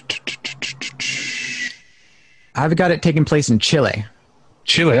 I've got it taking place in Chile.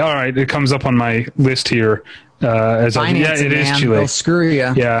 Chile. All right, it comes up on my list here. It is Chile. They'll screw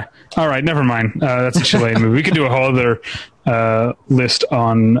you. Yeah. All right, never mind. That's a Chilean movie. We could do a whole other list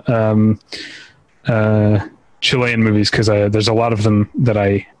on Chilean movies because there's a lot of them that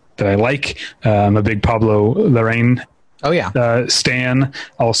I like. I'm a big Pablo Larraín. Oh yeah. Stan.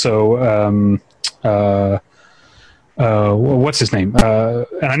 Also. What's his name?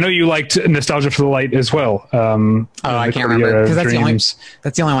 And I know you liked Nostalgia for the Light as well. I can't remember because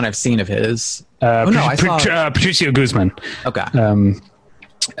that's the only one I've seen of his. I saw Patricio Guzman. Okay.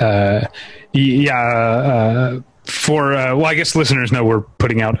 I guess listeners know we're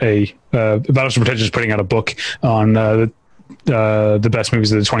putting out Battles for Pretension is putting out a book on the best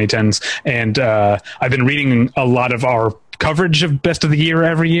movies of the 2010s, and I've been reading a lot of our coverage of best of the year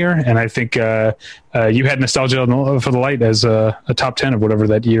every year, and I think you had Nostalgia for the Light as a top 10 of whatever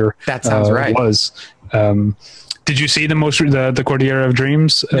that year. That sounds right. Was. Did you see the Cordillera of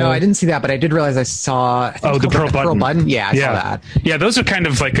Dreams? No, I didn't see that, but I did realize I saw. The Pearl Button. Yeah, I saw that. Yeah, those are kind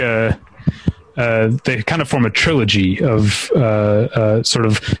of like they kind of form a trilogy of sort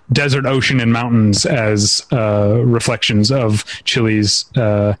of desert, ocean, and mountains as reflections of Chile's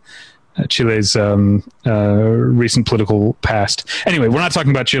recent political past. Anyway, we're not talking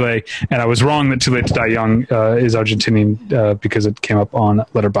about Chile, and I was wrong that Too Late to Die Young is Argentinian because it came up on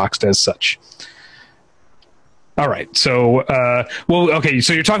Letterboxd as such. All right, so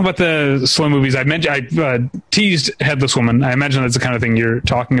so you're talking about the slow movies. I teased Headless Woman. I imagine that's the kind of thing you're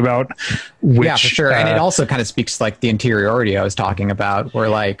talking about. Yeah, for sure, and it also kind of speaks to, like, the interiority I was talking about, where,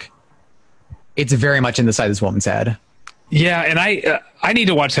 like, it's very much inside this woman's head. Yeah, and I need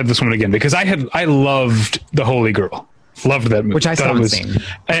to watch Headless Woman again because I loved The Holy Girl. Loved that movie. Which I still haven't seen.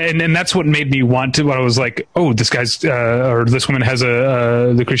 And that's what made me want to, when I was like, oh, this guy's, or this woman has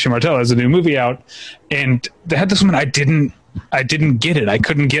Lucrecia Martel has a new movie out. And the Headless Woman, I didn't get it. I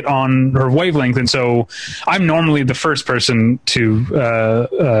couldn't get on her wavelength. And so I'm normally the first person to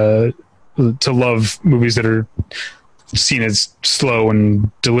love movies that are seen as slow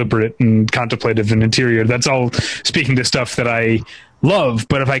and deliberate and contemplative and interior. That's all speaking to stuff that I love.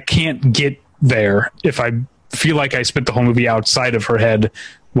 But if I can't get there, if I feel like I spent the whole movie outside of her head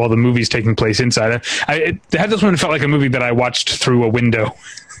while the movie's taking place inside, The Headless Woman felt like a movie that I watched through a window,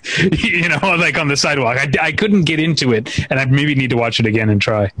 like on the sidewalk. I couldn't get into it, and I maybe need to watch it again and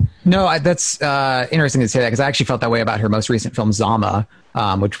try. No, that's interesting to say that because I actually felt that way about her most recent film, Zama,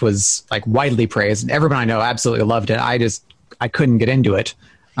 which was, like, widely praised, and everyone I know absolutely loved it. I couldn't get into it.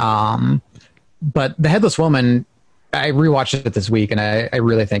 But The Headless Woman, I rewatched it this week, and I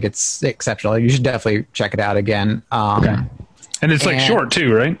really think it's exceptional. You should definitely check it out again. Okay. And it's short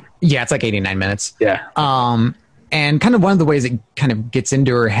too, right? Yeah, it's like 89 minutes. Yeah. And kind of one of the ways it kind of gets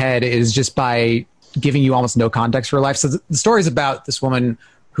into her head is just by giving you almost no context for her life. So the story is about this woman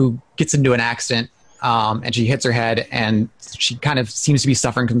who gets into an accident, and she hits her head, and she kind of seems to be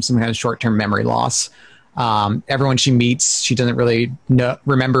suffering from some kind of short-term memory loss. Everyone she meets, she doesn't really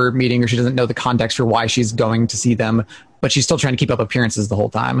remember meeting, or she doesn't know the context for why she's going to see them, but she's still trying to keep up appearances the whole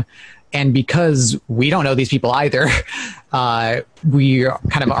time. And because we don't know these people either, we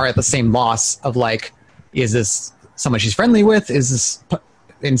kind of are at the same loss of, like, is this someone she's friendly with? Is this,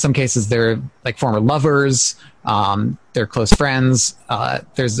 in some cases, they're like former lovers, they're close friends.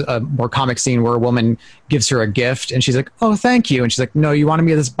 There's a more comic scene where a woman gives her a gift and she's like, oh, thank you. And she's like, no, you wanted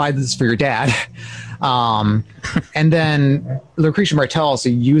me to buy this for your dad. And then Lucrecia Martel also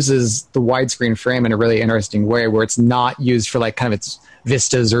uses the widescreen frame in a really interesting way where it's not used for, like, kind of its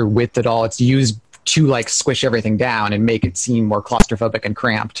vistas or width at all. It's used to, like, squish everything down and make it seem more claustrophobic and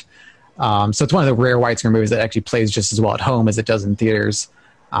cramped. So it's one of the rare widescreen movies that actually plays just as well at home as it does in theaters.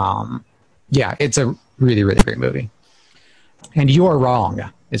 Yeah, it's a really, really great movie. And you're wrong,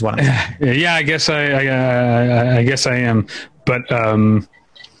 is what I'm saying. Yeah, I guess I guess I am. But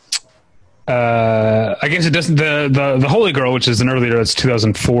I guess it doesn't. The Holy Girl, which is an earlier, it's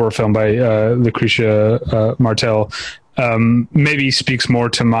 2004 film by Lucrecia Martel. maybe speaks more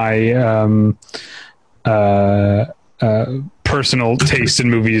to my personal taste in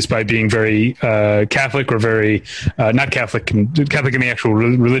movies by being very Catholic, or very not Catholic, Catholic in the actual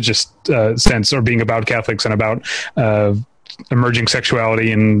religious sense, or being about Catholics and about emerging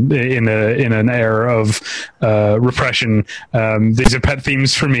sexuality in an era of repression. These are pet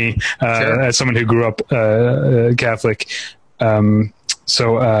themes for me as someone who grew up Catholic.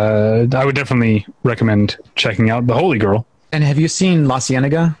 So I would definitely recommend checking out The Holy Girl. And have you seen La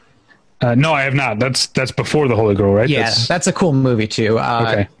Cienega? No, I have not. That's before The Holy Girl, right? Yeah, that's a cool movie too.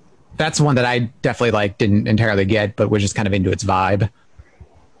 Okay. That's one that I definitely didn't entirely get, but was just kind of into its vibe,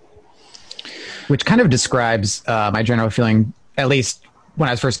 which kind of describes my general feeling, at least when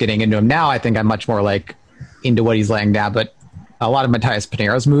I was first getting into him. Now I think I'm much more into what he's laying down, but a lot of Matthias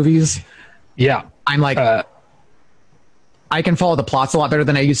Pineiro's movies, I'm I can follow the plots a lot better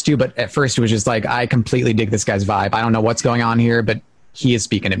than I used to, but at first it was just I completely dig this guy's vibe. I don't know what's going on here, but he is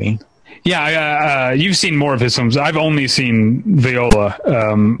speaking to me. Yeah, you've seen more of his films. I've only seen Viola,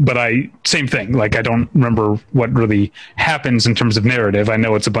 but same thing. I don't remember what really happens in terms of narrative. I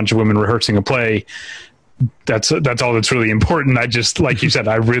know it's a bunch of women rehearsing a play. That's all that's really important. I just, like you said,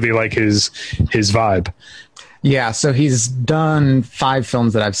 I really like his vibe. Yeah, so he's done 5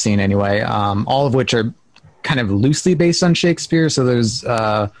 films that I've seen anyway, all of which are kind of loosely based on Shakespeare. So there's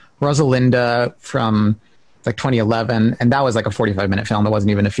Rosalinda from 2011, and that was a 45-minute film. It wasn't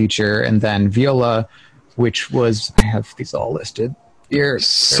even a feature. And then Viola, which was, I have these all listed here,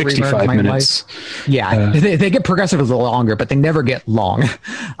 65 minutes. Yeah, they get progressively longer, but they never get long.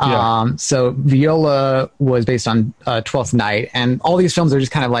 So Viola was based on Twelfth Night, and all these films are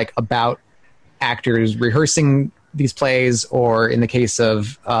just kind of about actors rehearsing these plays, or in the case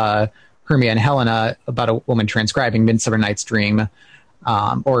of Hermia and Helena, about a woman transcribing Midsummer Night's Dream,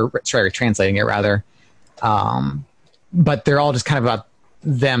 or translating it rather. But they're all just kind of about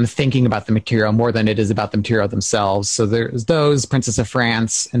them thinking about the material more than it is about the material themselves. So there's those, Princess of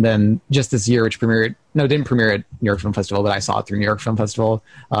France, and then just this year, which didn't premiere at New York Film Festival, but I saw it through New York Film Festival,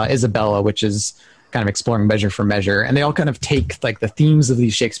 Isabella, which is kind of exploring measure for measure. And they all kind of take the themes of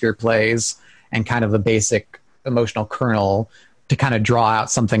these Shakespeare plays and kind of a basic emotional kernel to kind of draw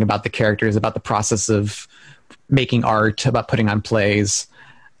out something about the characters, about the process of making art, about putting on plays.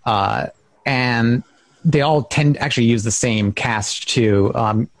 And they all tend to actually use the same cast too.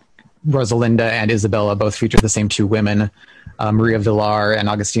 Rosalinda and Isabella both feature the same 2 women, Maria Villar and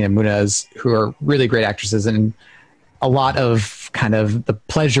Agustina Muniz, who are really great actresses. And a lot of kind of the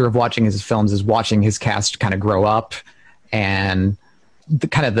pleasure of watching his films is watching his cast kind of grow up, and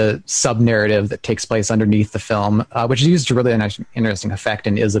the sub-narrative that takes place underneath the film, which is used to really interesting effect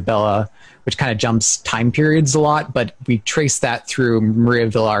in Isabella, which kind of jumps time periods a lot, but we trace that through Maria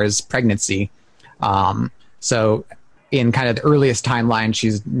Villar's pregnancy. So in kind of the earliest timeline,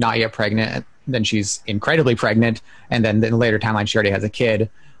 she's not yet pregnant, then she's incredibly pregnant, and then in the later timeline, she already has a kid.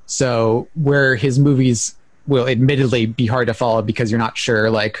 So where his movies will admittedly be hard to follow because you're not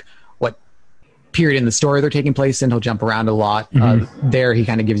sure what period in the story they're taking place in, he'll jump around a lot. There he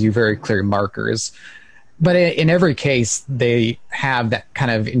kind of gives you very clear markers. But in every case, they have that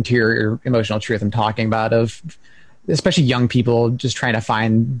kind of interior emotional truth I'm talking about, of especially young people just trying to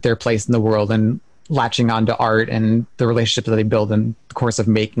find their place in the world and latching onto art and the relationships that they build in the course of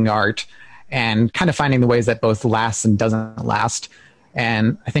making art, and kind of finding the ways that both lasts and doesn't last.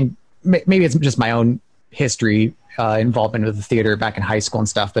 And I think maybe it's just my own history, involvement with the theater back in high school and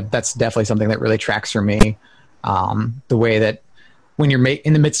stuff, but that's definitely something that really tracks for me. The way that when you're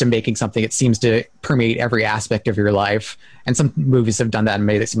in the midst of making something, it seems to permeate every aspect of your life. And some movies have done that and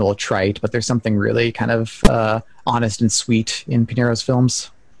made it seem a little trite, but there's something really kind of honest and sweet in Pineiro's films.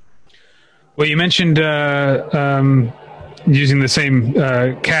 Well, you mentioned using the same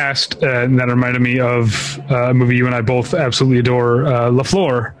cast, and that reminded me of a movie you and I both absolutely adore, La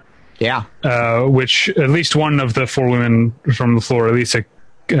Flor. Yeah. Which at least one of the 4 women from La Flor, Elisa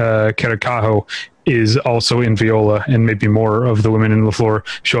Caracajo, is also in Viola, and maybe more of the women in La Flor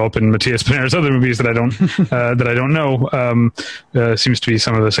show up in Matthias Pineiro's other movies that I don't that I don't know. Seems to be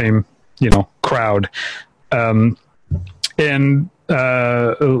some of the same, crowd. And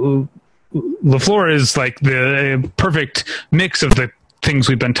La Flor is the perfect mix of the things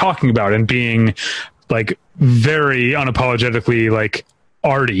we've been talking about, and being very unapologetically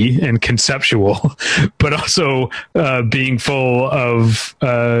arty and conceptual, but also being full of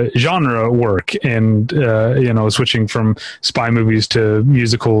genre work, and switching from spy movies to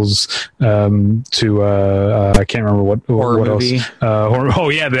musicals, to I can't remember what movie. else. The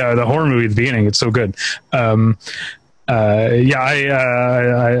horror movie at the beginning. It's so good. I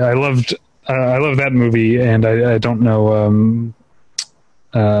loved I love that movie, and I don't know.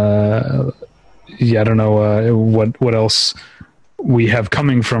 I don't know what else we have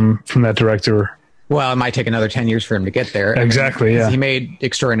coming from that director. Well, it might take another 10 years for him to get there. Exactly. Yeah. He made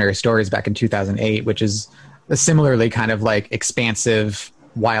Extraordinary Stories back in 2008, which is a similarly kind of like expansive,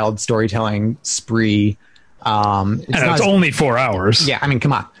 wild storytelling spree. It's only 4 hours. Yeah, I mean,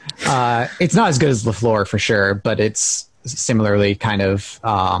 come on. It's not as good as LaFleur for sure, but it's similarly kind of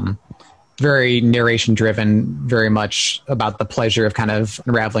very narration driven, very much about the pleasure of kind of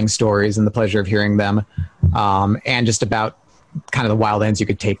unraveling stories and the pleasure of hearing them, and just about kind of the wild ends you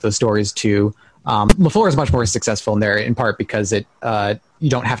could take those stories to. LaFleur is much more successful in there, in part because you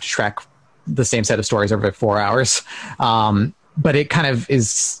don't have to track the same set of stories over 4 hours. But it kind of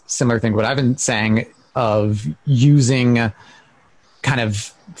is similar thing to what I've been saying of using kind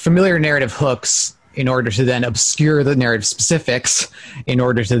of familiar narrative hooks in order to then obscure the narrative specifics in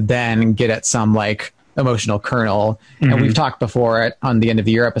order to then get at some like emotional kernel. Mm-hmm. And we've talked before on the end of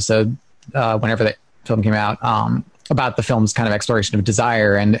the year episode, whenever that film came out, about the film's kind of exploration of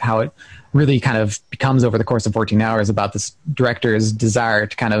desire and how it really kind of becomes over the course of 14 hours about this director's desire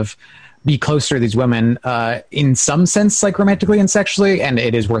to kind of be closer to these women, in some sense, like romantically and sexually. And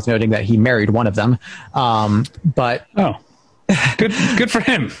it is worth noting that he married one of them. But good for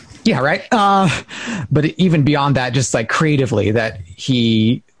him. Yeah. Right. But even beyond that, just like creatively that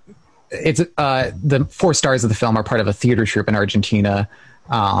the 4 stars of the film are part of a theater troupe in Argentina.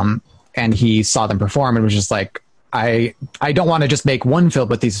 And he saw them perform and was just like, I don't want to just make one film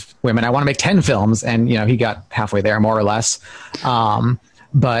with these women. I want to make 10 films. And, he got halfway there more or less.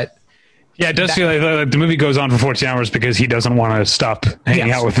 But yeah, it does feel like the movie goes on for 14 hours because he doesn't want to stop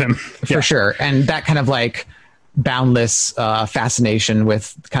hanging out with them. For sure. And that kind of like boundless fascination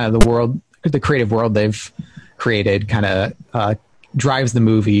with kind of the world, the creative world they've created kind of drives the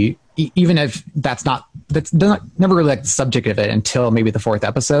movie, even if that's never really like the subject of it until maybe the 4th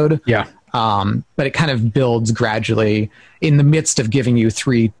episode. Yeah. But it kind of builds gradually in the midst of giving you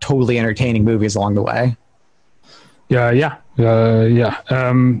 3 totally entertaining movies along the way. Yeah.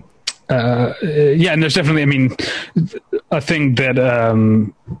 And there's definitely, a thing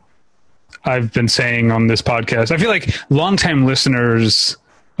that I've been saying on this podcast. I feel like longtime listeners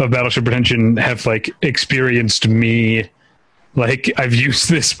of Battleship Retention have like experienced me, like I've used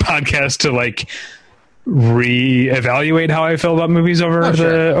this podcast to like reevaluate how I feel about movies over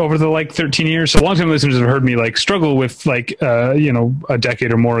the like 13 years. So longtime listeners have heard me like struggle with like a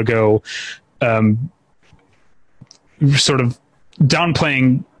decade or more ago, sort of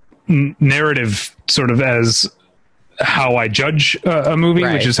downplaying narrative sort of as how I judge a movie,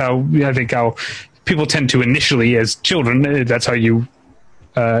 right. Which is how people tend to initially as children. That's how you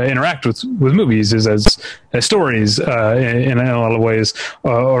interact with movies, is as stories in a lot of ways,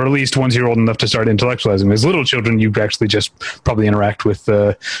 or at least once you're old enough to start intellectualizing. As little children, you actually just probably interact with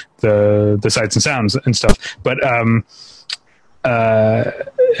the sights and sounds and stuff. But and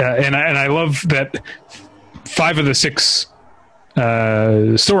I love that 5 of the 6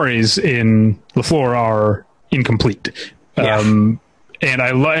 stories in LaFleur are incomplete. Yeah. And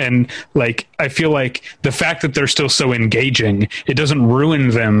I feel like the fact that they're still so engaging, it doesn't ruin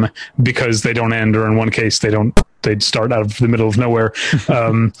them because they don't end, or in one case they'd start out of the middle of nowhere.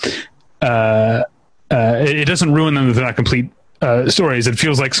 It doesn't ruin them that they're not complete stories. It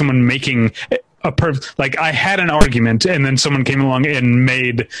feels like someone making like I had an argument and then someone came along and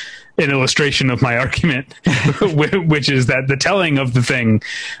made an illustration of my argument, which is that the telling of the thing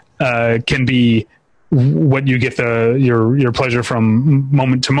can be what you get your pleasure from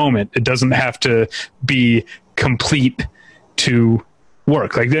moment to moment. It doesn't have to be complete to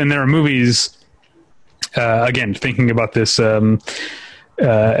work. Like, and there are movies, again, thinking about this end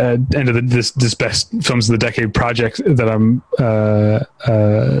of this best films of the decade project that I'm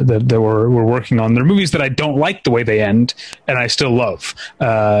that we're working on. There are movies that I don't like the way they end, and I still love.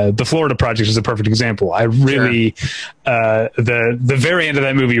 The Florida Project is a perfect example. I really the very end of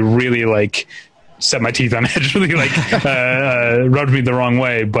that movie really like set my teeth on edge, really like rubbed me the wrong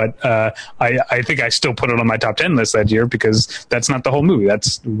way. But I think I still put it on my top 10 list that year because that's not the whole movie.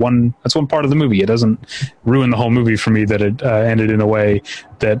 That's one part of the movie. It doesn't ruin the whole movie for me that it ended in a way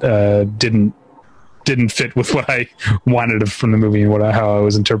that didn't fit with what I wanted from the movie and how I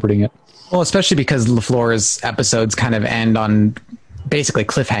was interpreting it. Well, especially because LaFleur's episodes kind of end on basically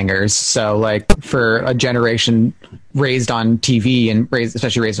cliffhangers. So like for a generation raised on TV and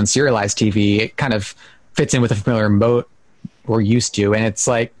especially raised on serialized TV, it kind of fits in with a familiar mode we're used to. And it's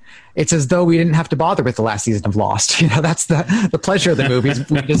like, it's as though we didn't have to bother with the last season of Lost. That's the pleasure of the movies.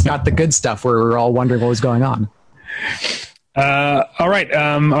 We just got the good stuff where we're all wondering what was going on. All right.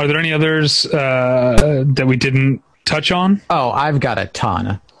 Are there any others that we didn't touch on? Oh, I've got a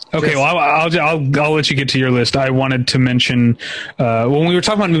ton. Okay, well, I'll let you get to your list. I wanted to mention when we were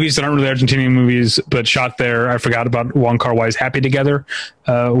talking about movies that aren't really Argentinian movies but shot there. I forgot about Wong Kar-wai's Happy Together.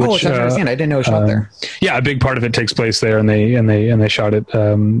 Which I didn't know it shot there. Yeah, a big part of it takes place there, and they shot it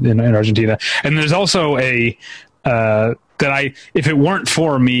in Argentina. And there's also a if it weren't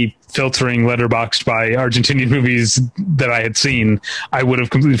for me filtering letterboxed by Argentinian movies that I had seen, I would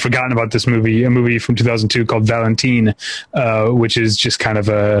have completely forgotten about this movie, a movie from 2002 called Valentine, which is just kind of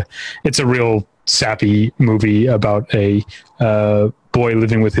it's a real sappy movie about a boy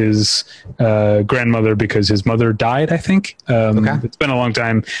living with his grandmother because his mother died, I think. Okay. It's been a long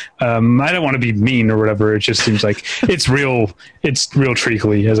time. I don't want to be mean or whatever. It just seems like it's real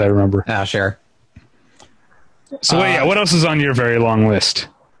treacly, as I remember. Sure. So what else is on your very long list?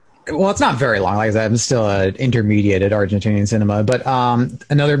 Well, it's not very long. Like I said, I'm still an intermediate at Argentinian cinema. But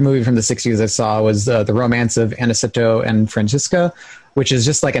another movie from the 60s I saw was The Romance of Aniceto and Francisca, which is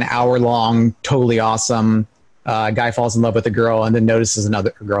just like an hour-long, totally awesome guy falls in love with a girl and then notices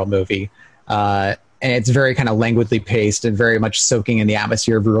another girl movie. And it's very kind of languidly paced and very much soaking in the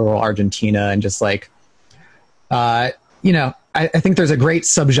atmosphere of rural Argentina. And just like, I think there's a great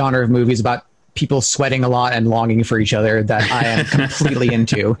subgenre of movies about people sweating a lot and longing for each other that I am completely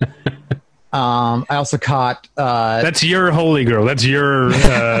into. I also caught... that's your holy girl. That's your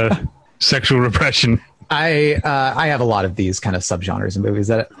sexual repression. I have a lot of these kind of subgenres of movies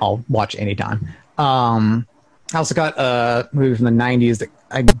that I'll watch anytime. I also got a movie from the 90s that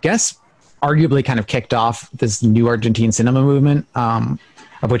I guess arguably kind of kicked off this new Argentine cinema movement, of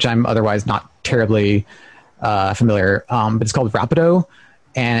which I'm otherwise not terribly familiar. But it's called Rapido.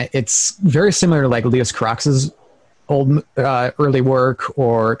 And it's very similar to like Leos Carax's old early work,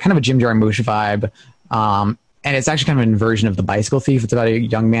 or kind of a Jim Jarmusch vibe. And it's actually kind of an inversion of The Bicycle Thief. It's about a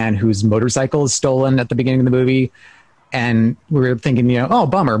young man whose motorcycle is stolen at the beginning of the movie. And we were thinking, oh,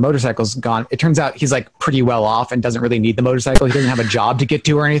 bummer, motorcycle's gone. It turns out he's like pretty well off and doesn't really need the motorcycle. He doesn't have a job to get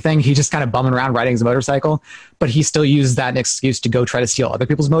to or anything. He's just kind of bumming around riding his motorcycle. But he still used that excuse to go try to steal other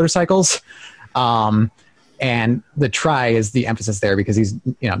people's motorcycles. And the try is the emphasis there because he's,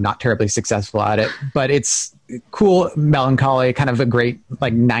 not terribly successful at it. But it's cool, melancholy, kind of a great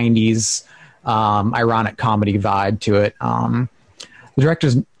like 90s ironic comedy vibe to it. The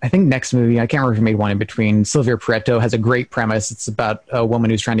director's, I think, next movie, I can't remember if he made one in between, Silvia Prieto, has a great premise. It's about a woman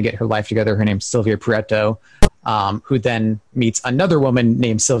who's trying to get her life together. Her name's Silvia Prieto, who then meets another woman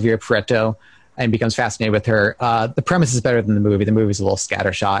named Silvia Prieto and becomes fascinated with her. The premise is better than the movie. The movie's a little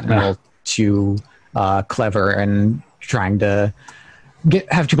scattershot and a little too clever and trying to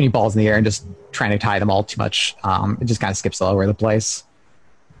have too many balls in the air and just trying to tie them all too much. It just kind of skips all over the place.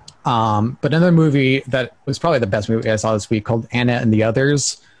 But another movie that was probably the best movie I saw this week called Anna and the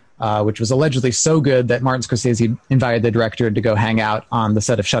Others, which was allegedly so good that Martin Scorsese invited the director to go hang out on the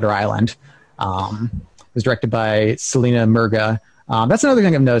set of Shutter Island. It was directed by Selena Murga. That's another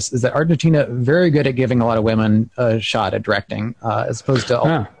thing I've noticed is that Argentina very good at giving a lot of women a shot at directing, as opposed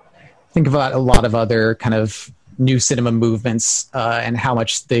to think about a lot of other kind of new cinema movements and how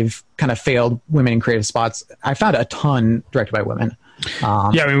much they've kind of failed women in creative spots. I found a ton directed by women.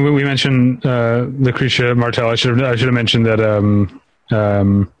 Yeah, I mean, we mentioned Lucrecia Martel. I should have mentioned that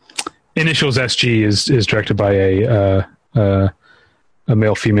Initials SG is directed by a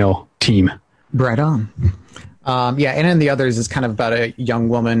male-female team. Right on. Anna and the Others is kind of about a young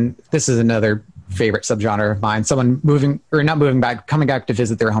woman. This is another favorite subgenre of mine. Someone coming back to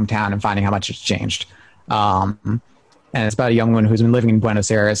visit their hometown and finding how much it's changed. And it's about a young woman who's been living in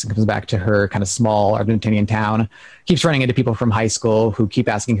Buenos Aires and comes back to her kind of small Argentinian town, keeps running into people from high school who keep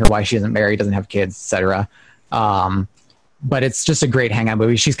asking her why she isn't married, doesn't have kids, etc. But it's just a great hangout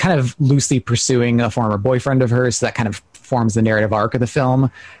movie. She's kind of loosely pursuing a former boyfriend of hers, so that kind of forms the narrative arc of the film.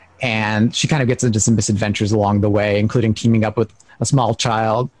 And she kind of gets into some misadventures along the way, including teaming up with a small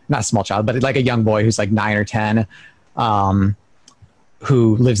child, not a small child, but like a young boy who's like 9 or 10,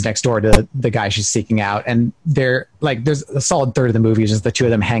 who lives next door to the guy she's seeking out. And they're like, there's a solid third of the movie is just the two of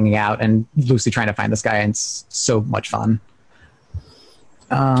them hanging out and loosely trying to find this guy. And it's so much fun.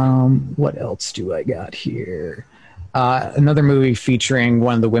 What else do I got here? Another movie featuring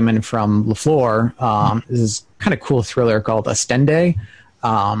one of the women from La Flor, is this kind of cool thriller called Ostende.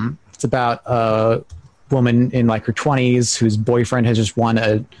 It's about a woman in like her 20s whose boyfriend has just won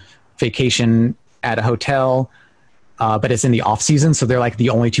a vacation at a hotel, but it's in the off season. So they're like the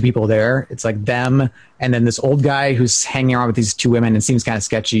only two people there. It's like them and then this old guy who's hanging around with these two women and seems kind of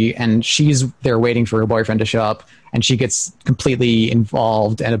sketchy. And she's there waiting for her boyfriend to show up. And she gets completely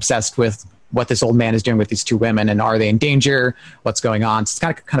involved and obsessed with what this old man is doing with these two women, and are they in danger? What's going on? So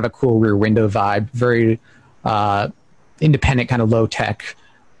it's kind of a cool Rear Window vibe, very independent, kind of low tech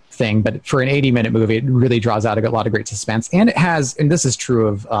thing. But for an 80-minute movie, it really draws out a lot of great suspense. And it has, and this is true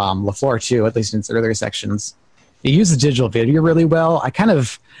of LaFleur too, at least in its earlier sections, it uses digital video really well. I kind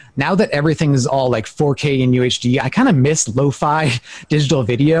of, now that everything is all like 4K and UHD, I kind of miss lo-fi digital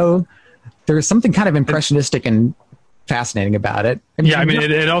video. There's something kind of impressionistic and fascinating about it. I mean,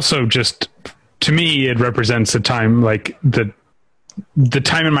 it also just, to me, it represents a time, like the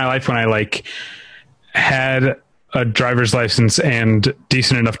time in my life when I like had a driver's license and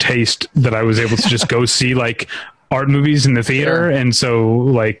decent enough taste that I was able to just go see like art movies in the theater. Sure. And so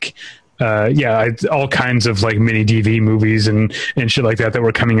like, all kinds of like mini DV movies and shit like that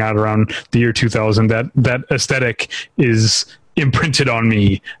were coming out around the year 2000. That aesthetic is imprinted on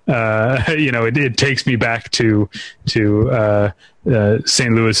me. It takes me back to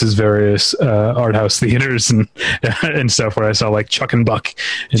St. Louis's various art house theaters and stuff where I saw like Chuck and Buck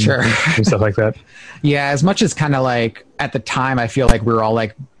and, sure. and stuff like that. Yeah, as much as kind of like at the time, I feel like we were all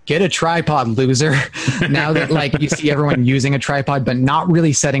like, get a tripod, loser. Now that like you see everyone using a tripod, but not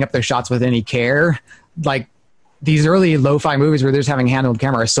really setting up their shots with any care. Like these early lo-fi movies where they're just having handheld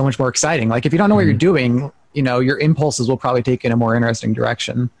camera are so much more exciting. Like if you don't know what you're doing, your impulses will probably take in a more interesting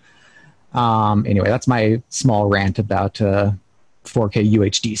direction. Anyway, that's my small rant about 4K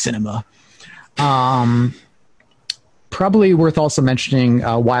UHD cinema. Probably worth also mentioning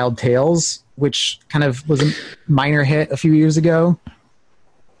Wild Tales, which kind of was a minor hit a few years ago.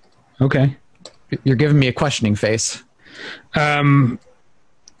 Okay. You're giving me a questioning face. Who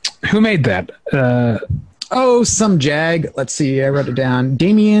made that? Some jag. Let's see. I wrote it down.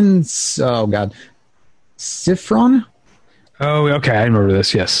 Damien. Oh God. Sifron. Oh, okay. I remember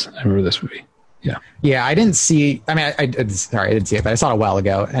this. Yes, I remember this movie. Yeah. Yeah. I didn't see. I mean, I didn't see it, but I saw it a while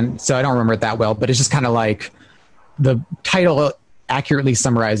ago, and so I don't remember it that well. But it's just kind of like the title accurately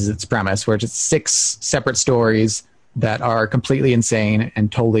summarizes its premise, where it's just 6 separate stories that are completely insane and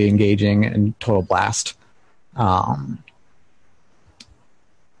totally engaging and total blast. And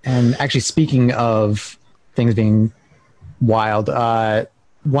actually, speaking of things being wild,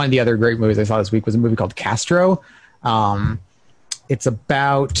 one of the other great movies I saw this week was a movie called Castro. It's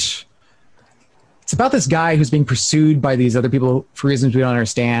about this guy who's being pursued by these other people for reasons we don't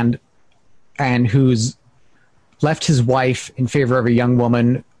understand, and who's left his wife in favor of a young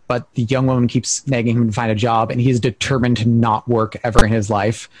woman, but the young woman keeps nagging him to find a job, and he's determined to not work ever in his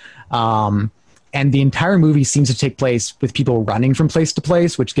life. And the entire movie seems to take place with people running from place to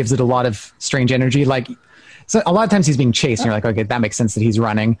place, which gives it a lot of strange energy. Like, so a lot of times he's being chased, and you're like, okay, that makes sense that he's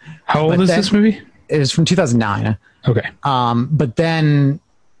running. How old is this movie? It was from 2009. Okay. But then,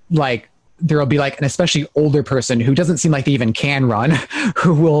 like, there will be like an especially older person who doesn't seem like they even can run,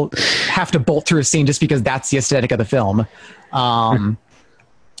 who will have to bolt through a scene just because that's the aesthetic of the film.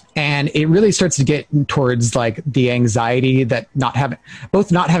 And it really starts to get towards like the anxiety that not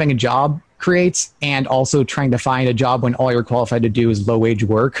having a job creates, and also trying to find a job when all you're qualified to do is low wage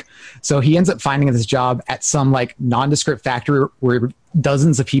work. So he ends up finding this job at some like nondescript factory where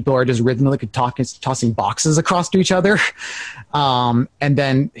dozens of people are just rhythmically tossing boxes across to each other. And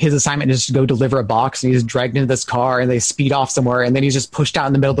then his assignment is to go deliver a box, and he's dragged into this car, and they speed off somewhere, and then he's just pushed out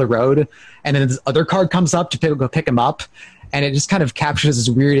in the middle of the road. And then this other car comes up to go pick him up. And it just kind of captures this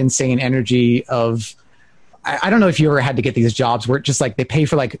weird, insane energy of, I don't know if you ever had to get these jobs where it's just like they pay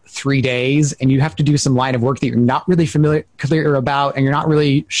for like 3 days, and you have to do some line of work that you're not really clear about, and you're not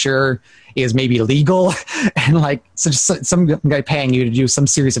really sure is maybe legal. And like, so just some guy paying you to do some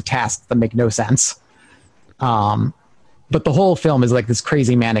series of tasks that make no sense. But the whole film is like this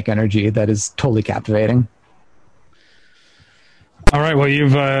crazy manic energy that is totally captivating. All right. Well,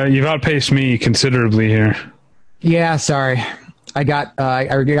 you've outpaced me considerably here. Yeah, sorry. I got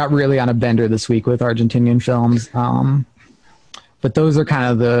really on a bender this week with Argentinian films. But those are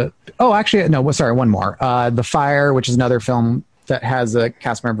kind of the... Oh, actually, no, sorry, one more. The Fire, which is another film that has a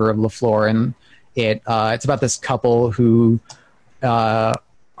cast member of LaFleur in it. It's about this couple who are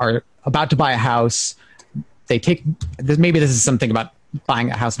about to buy a house. Maybe this is something about buying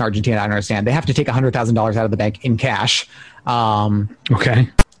a house in Argentina I don't understand. They have to take $100,000 out of the bank in cash. Okay.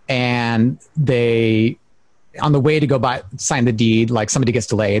 And they... on the way to go sign the deed, like somebody gets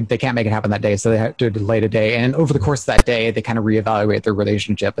delayed. They can't make it happen that day, so they have to delay a day. And over the course of that day, they kind of reevaluate their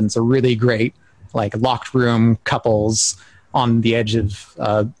relationship. And it's a really great, like, locked room couples on the edge of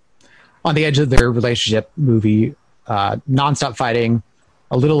their relationship movie. Nonstop fighting,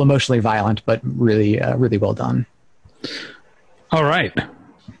 a little emotionally violent, but really, really well done. All right.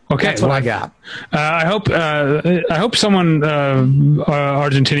 Okay, that's what I got. I hope someone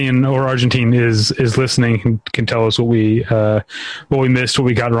Argentinian or Argentine is listening and can tell us what we missed, what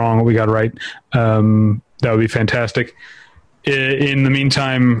we got wrong, what we got right. That would be fantastic. In the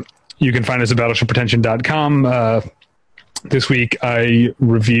meantime, you can find us at battleshippretension.com. This week I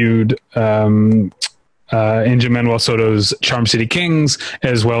reviewed Inja Manuel Soto's Charm City Kings,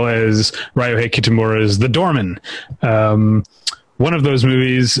 as well as Ryohei Kitamura's The Doorman. One of those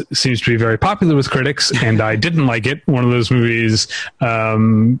movies seems to be very popular with critics, and I didn't like it. One of those movies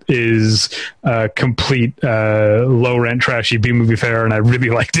is a complete low-rent, trashy B-movie fare, and I really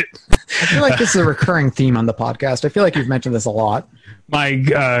liked it. I feel like this is a recurring theme on the podcast. I feel like you've mentioned this a lot. My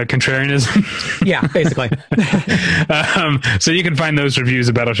contrarianism. Yeah, basically. So you can find those reviews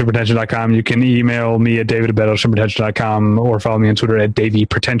at battleshippretension.com. You can email me at david@battleshippretension.com or follow me on Twitter at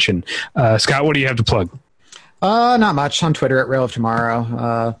davypretension. Scott, what do you have to plug? Not much. On Twitter at Rail of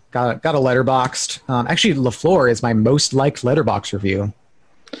Tomorrow. Got a Letterboxd. Actually, LaFleur is my most liked Letterboxd review.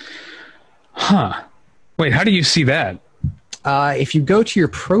 Huh. Wait, how do you see that? If you go to your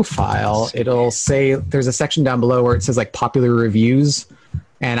profile, it'll say there's a section down below where it says like popular reviews,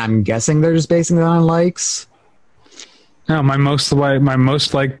 and I'm guessing they're just basing it on likes. No, my most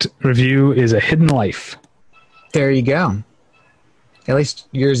liked review is A Hidden Life. There you go. At least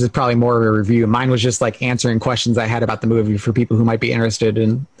yours is probably more of a review. Mine was just like answering questions I had about the movie for people who might be interested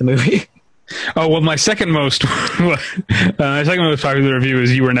in the movie. Oh, well, my second most popular review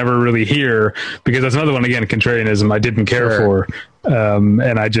is You Were Never Really Here, because that's another one, again, contrarianism I didn't care for.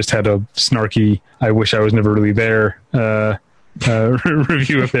 And I just had a snarky, I wish I was never really there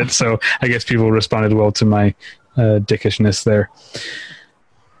review of it. So I guess people responded well to my dickishness there.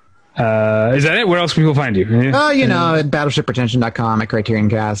 Is that it? Where else can people find you? At battleshippretension.com, at Criterion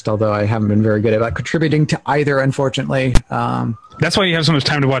Cast, although I haven't been very good about contributing to either, unfortunately. That's why you have so much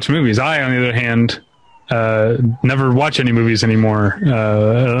time to watch movies. I, on the other hand, never watch any movies anymore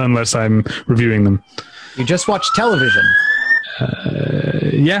unless I'm reviewing them. You just watch television.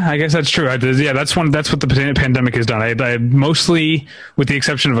 Yeah, I guess that's true. That's what the pandemic has done. I mostly, with the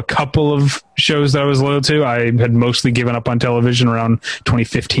exception of a couple of shows that I was loyal to, I had mostly given up on television around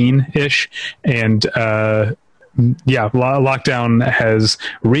 2015-ish. And lockdown has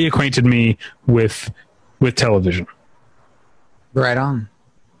reacquainted me with television. Right on.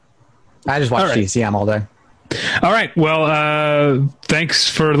 I just watch GCM all day. All right. Well, thanks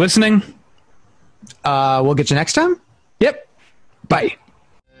for listening. We'll get you next time. Yep. Bye.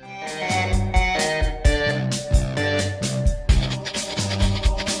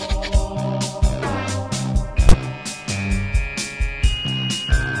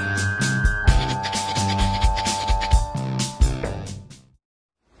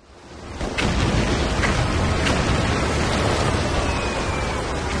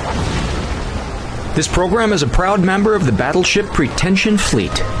 This program is a proud member of the Battleship Pretension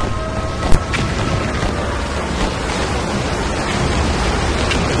Fleet.